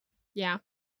 Yeah.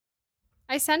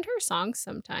 I send her songs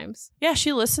sometimes. Yeah,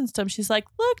 she listens to them. She's like,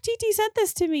 "Look, TT sent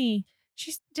this to me."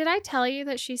 Did I tell you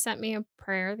that she sent me a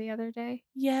prayer the other day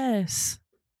Yes,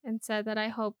 and said that I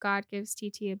hope God gives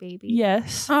TT a baby?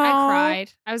 yes. I Aw.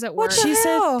 cried. I was at What work. the She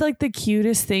hell? said like the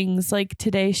cutest things. Like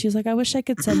today, she's like, "I wish I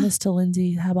could send this to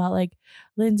Lindsay. How about like,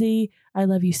 Lindsay, I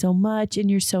love you so much, and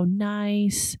you're so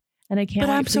nice, and I can't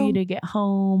But wait I'm for so- you to get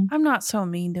home." I'm not so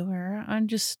mean to her. I'm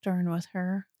just stern with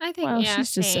her. I think, Well, yeah,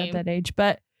 she's just same. at that age,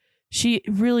 but she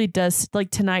really does.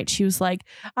 Like tonight, she was like,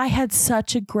 "I had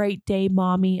such a great day,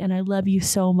 mommy, and I love you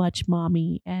so much,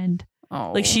 mommy." And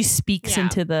Oh, like she speaks Yeah.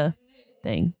 into the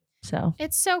thing. So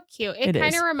It's so cute. It It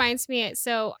kind is. of reminds me.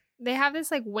 So they have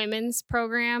this like women's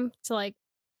program to like,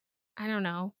 I don't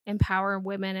know, empower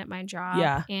women at my job.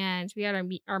 Yeah. And we had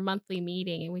our monthly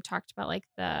meeting and we talked about like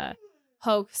the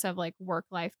hoax of like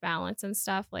work-life balance and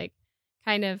stuff, like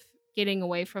kind of getting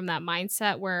away from that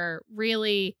mindset where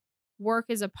really work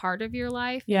is a part of your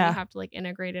life. Yeah. And you have to like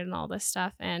integrate it and all this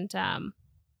stuff. And I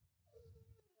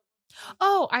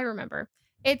remember.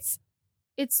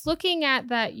 It's looking at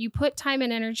that you put time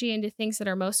and energy into things that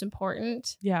are most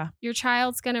important. Yeah. Your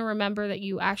child's going to remember that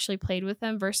you actually played with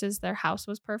them versus their house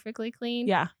was perfectly clean.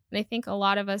 Yeah. And I think a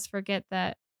lot of us forget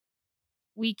that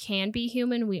we can be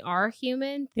human. We are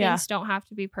human. Things don't have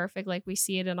to be perfect like we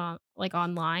see it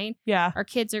online. Yeah. Our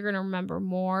kids are going to remember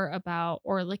more about,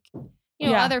 or like,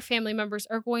 other family members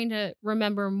are going to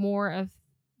remember more of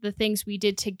the things we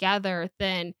did together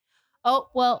than, oh,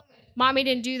 well, mommy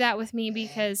didn't do that with me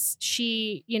because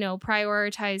she,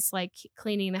 prioritized like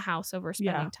cleaning the house over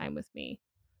spending time with me.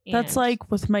 That's like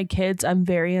with my kids, I'm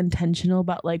very intentional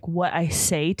about like what I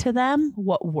say to them,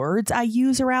 what words I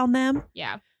use around them.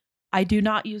 Yeah. I do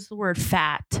not use the word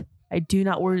fat. I do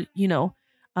not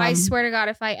I swear to God,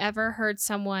 if I ever heard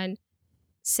someone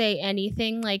say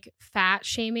anything like fat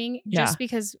shaming, just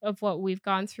because of what we've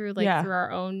gone through, like through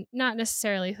our own, not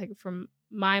necessarily like from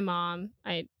my mom,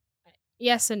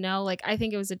 yes and no. Like, I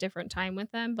think it was a different time with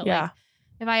them, but like,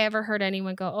 if I ever heard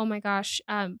anyone go, oh my gosh,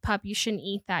 pup, you shouldn't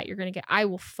eat that. You're going to I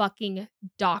will fucking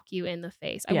dock you in the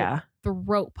face. I will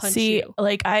throat punch you.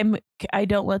 Like I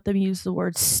don't let them use the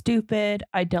word stupid.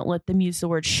 I don't let them use the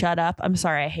word shut up. I'm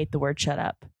sorry. I hate the word shut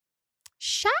up.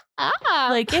 Shut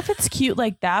up. Like if it's cute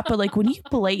like that, but like when you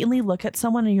blatantly look at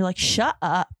someone and you're like, shut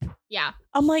up. Yeah.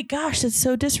 I'm like, gosh, that's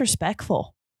so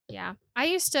disrespectful. Yeah.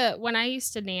 When I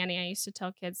used to nanny, I used to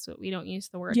tell kids that we don't use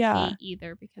the word hate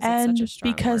either because it's such a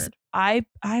strong word.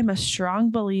 I'm a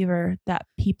strong believer that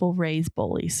people raise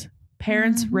bullies.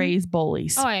 Parents raise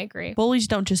bullies. Oh, I agree. Bullies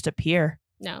don't just appear.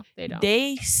 No, they don't.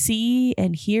 They see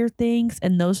and hear things,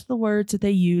 and those are the words that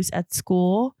they use at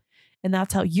school. And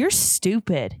that's how you're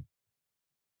stupid.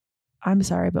 I'm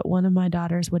sorry, but one of my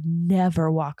daughters would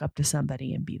never walk up to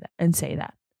somebody and say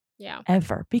that. Yeah.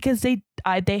 Ever. Because they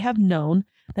have known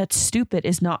that stupid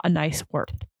is not a nice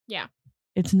word. Yeah.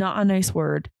 It's not a nice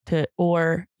word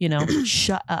or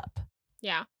shut up.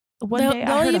 Yeah.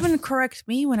 They'll even correct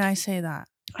me when I say that.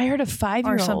 I heard a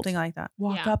 5-year-old or something like that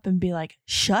walk up and be like,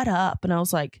 shut up. And I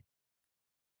was like,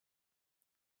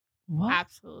 what?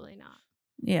 Absolutely not.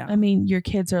 Yeah. I mean, your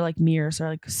kids are like mirrors, are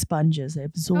like sponges. They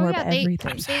absorb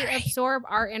everything. They absorb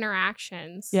our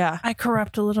interactions. Yeah. I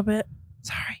corrupt a little bit.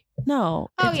 Sorry. No.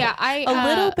 Oh, yeah. I a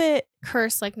little bit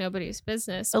curse like nobody's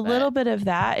business. A little bit of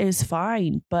that is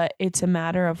fine, but it's a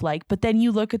matter of like, but then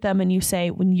you look at them and you say,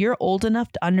 when you're old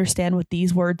enough to understand what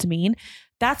these words mean,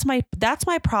 that's my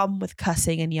problem with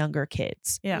cussing in younger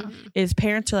kids. Yeah. Is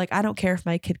parents are like, I don't care if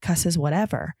my kid cusses,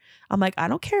 whatever. I'm like, I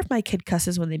don't care if my kid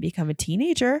cusses when they become a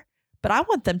teenager, but I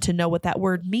want them to know what that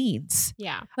word means.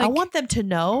 Yeah. I want them to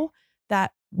know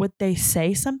that what they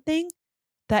say something,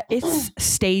 that it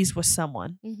stays with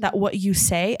someone, that what you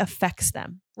say affects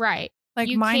them. Right. Like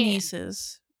my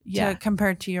nieces,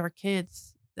 compared to your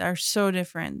kids, are so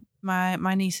different.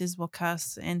 My nieces will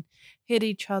cuss and hit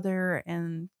each other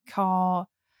and call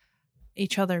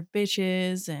each other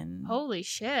bitches and holy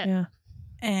shit. Yeah.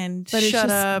 And but shut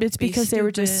up. It's because they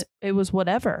were just, it was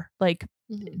whatever. Like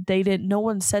no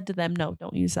one said to them, no,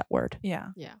 don't use that word. Yeah.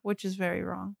 Yeah. Which is very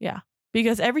wrong. Yeah.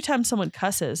 Because every time someone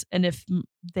cusses, and if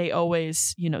they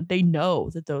always, they know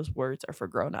that those words are for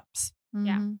grownups.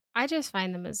 Yeah. I just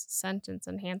find them as sentence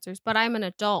enhancers, but I'm an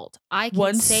adult. I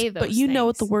can say those but you know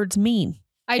what the words mean.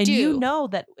 I do. You know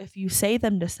that if you say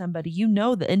them to somebody, you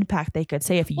know the impact they could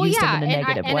say if you use them in a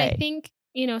negative way. And I think,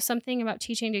 something about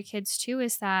teaching to kids too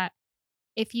is that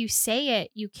if you say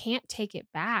it, you can't take it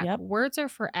back. Yep. Words are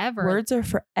forever. Words are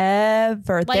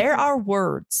forever. Like, there are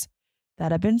words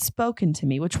that have been spoken to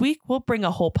me, which we'll bring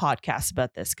a whole podcast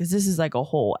about this because this is like a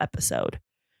whole episode.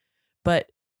 But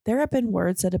there have been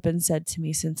words that have been said to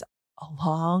me since a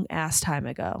long ass time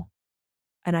ago.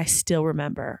 And I still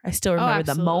remember. I still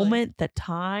remember the moment, the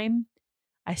time.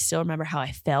 I still remember how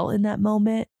I felt in that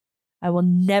moment. I will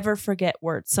never forget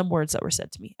some words that were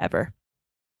said to me ever.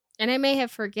 And I may have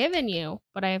forgiven you,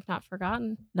 but I have not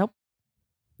forgotten. Nope.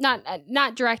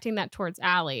 Not directing that towards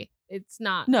Allie. It's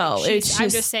not. No, I'm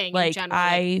just saying like in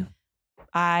general.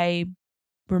 I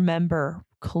remember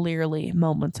clearly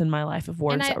moments in my life of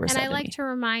words that were said to me. And I like to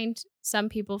remind some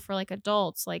people for like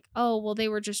adults, like, oh, well, they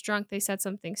were just drunk. They said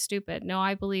something stupid. No,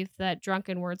 I believe that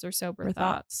drunken words are sober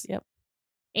thoughts. Yep.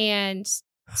 And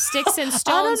sticks and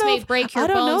stones may break your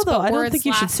bones. I don't know though. I don't think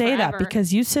you should say that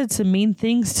because you said some mean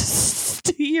things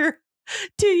to your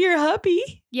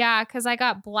hubby. Yeah, because I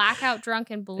got blackout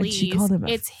drunk and Belize.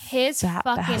 It's his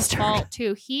fucking bastard. fault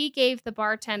too. He gave the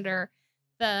bartender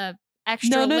the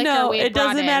extra liquor. No. It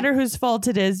doesn't matter whose fault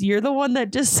it is. You're the one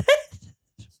that just said.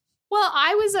 Well,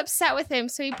 I was upset with him,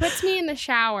 so he puts me in the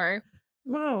shower.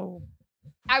 Whoa.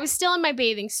 I was still in my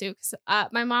bathing suit.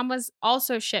 My mom was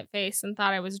also shit-faced and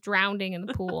thought I was drowning in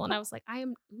the pool. And I was like, I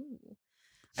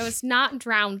was not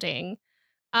drowning.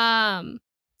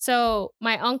 So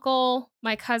my uncle,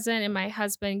 my cousin, and my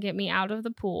husband get me out of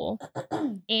the pool.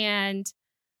 And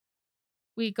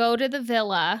we go to the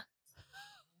villa.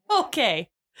 Okay.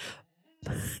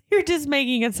 You're just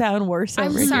making it sound worse.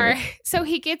 I'm sorry. So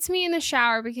he gets me in the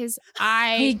shower because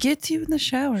He gets you in the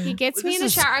shower. He gets me in the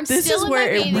shower. This is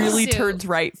where it really turns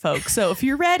right, folks. So if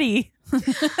you're ready.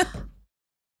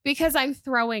 Because I'm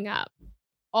throwing up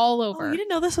all over. You didn't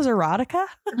know this was erotica?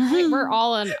 We're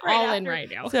all in right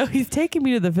now. So he's taking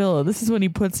me to the villa. This is when he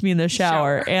puts me in the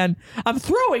shower. And I'm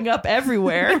throwing up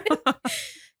everywhere.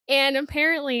 And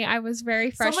apparently I was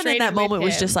very frustrated. Someone in that moment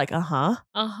was just like, sexy,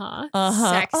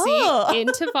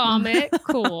 into vomit,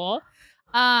 cool.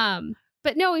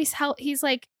 But no, he's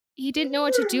like, he didn't know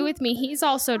what to do with me. He's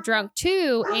also drunk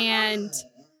too. And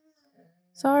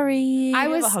sorry. I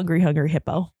was a hungry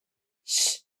hippo.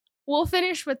 We'll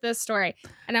finish with this story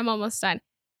and I'm almost done.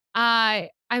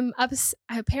 I'm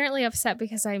apparently upset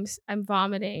because I'm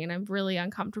vomiting and I'm really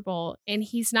uncomfortable and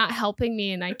he's not helping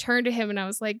me. And I turned to him and I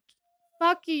was like,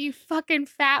 fuck you, you fucking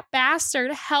fat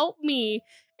bastard, help me.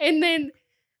 And then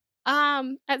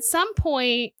at some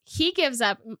point he gives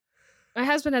up. My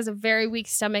husband has a very weak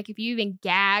stomach. If you even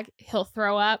gag, he'll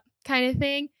throw up kind of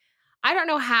thing. I don't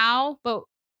know how, but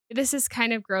this is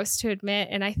kind of gross to admit.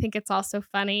 And I think it's also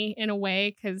funny in a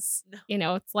way because,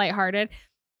 it's lighthearted.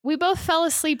 We both fell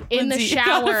asleep in the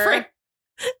shower.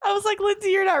 I was like, Lindsay,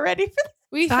 you're not ready for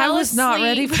this. I was not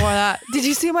ready for that. Did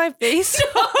you see my face?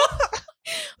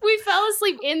 We fell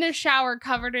asleep in the shower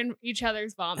covered in each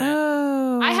other's vomit.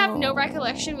 Oh. I have no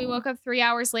recollection. We woke up 3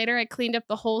 hours later. I cleaned up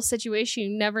the whole situation. You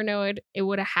never know it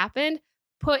would have happened.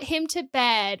 Put him to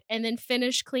bed and then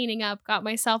finished cleaning up. Got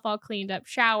myself all cleaned up,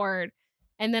 showered.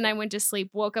 And then I went to sleep.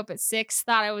 Woke up at 6.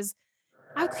 Thought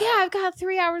I've got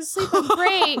 3 hours of sleep. I'm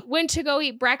great. Went to go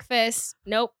eat breakfast.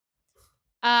 Nope.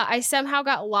 I somehow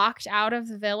got locked out of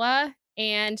the villa.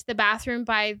 And the bathroom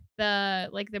by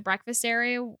the breakfast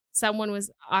area, someone was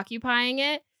occupying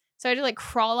it. So I had to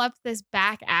crawl up this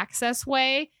back access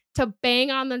way to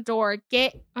bang on the door,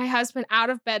 get my husband out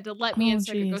of bed to let me in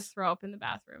so I could go throw up in the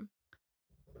bathroom.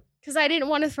 Because I didn't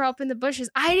want to throw up in the bushes.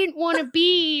 I didn't want to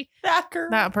be that girl.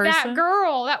 That person. That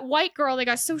girl. That white girl that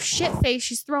got so shit-faced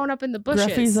she's throwing up in the bushes.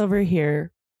 Gruffy's over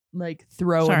here,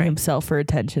 throwing himself for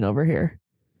attention over here.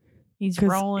 He's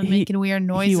rolling, making weird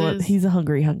noises. He's a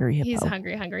hungry hippo. He's a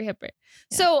hungry hippo. Yeah.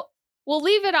 So we'll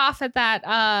leave it off at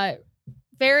that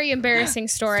very embarrassing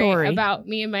story about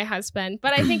me and my husband.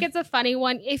 But I think it's a funny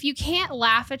one. If you can't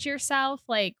laugh at yourself,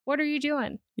 what are you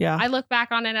doing? Yeah. I look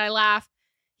back on it and I laugh.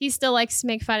 He still likes to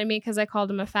make fun of me because I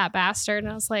called him a fat bastard.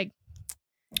 And I was like,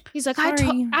 he's like,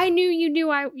 I knew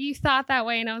you thought that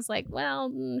way. And I was like,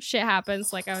 well, shit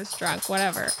happens. I was drunk,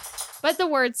 whatever. But the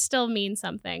words still mean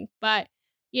something. But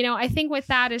I think with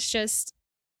that is just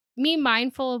be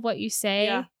mindful of what you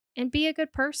say and be a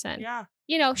good person. Yeah.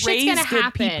 Shit's going to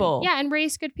happen. People. Yeah. And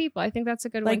raise good people. I think that's a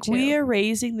good one too. We are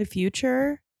raising the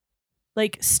future.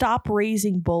 Stop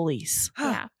raising bullies.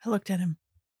 Yeah. I looked at him.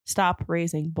 Stop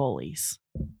raising bullies.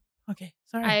 Okay.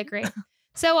 Sorry. I agree.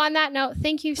 So on that note,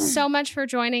 thank you so much for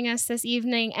joining us this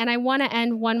evening. And I want to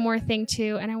end one more thing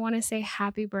too. And I want to say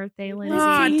happy birthday, Lindsay.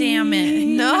 Oh, damn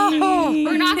it. No.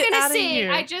 We're not going to sing.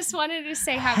 I just wanted to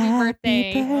say happy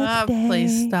birthday.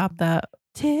 Please stop that.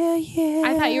 To you.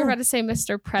 I thought you were about to say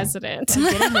Mr. President.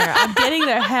 I'm getting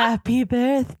there. Happy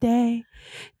birthday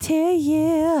to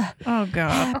you. Oh,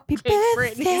 God. Happy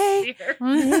birthday,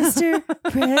 Mr.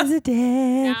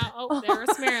 President. Now, there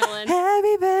was Marilyn.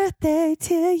 Happy birthday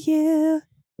to you.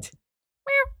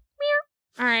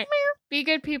 All right. Be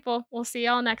good people. We'll see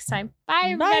y'all next time.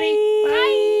 Bye, everybody.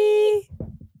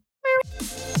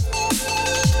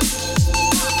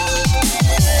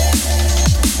 Bye.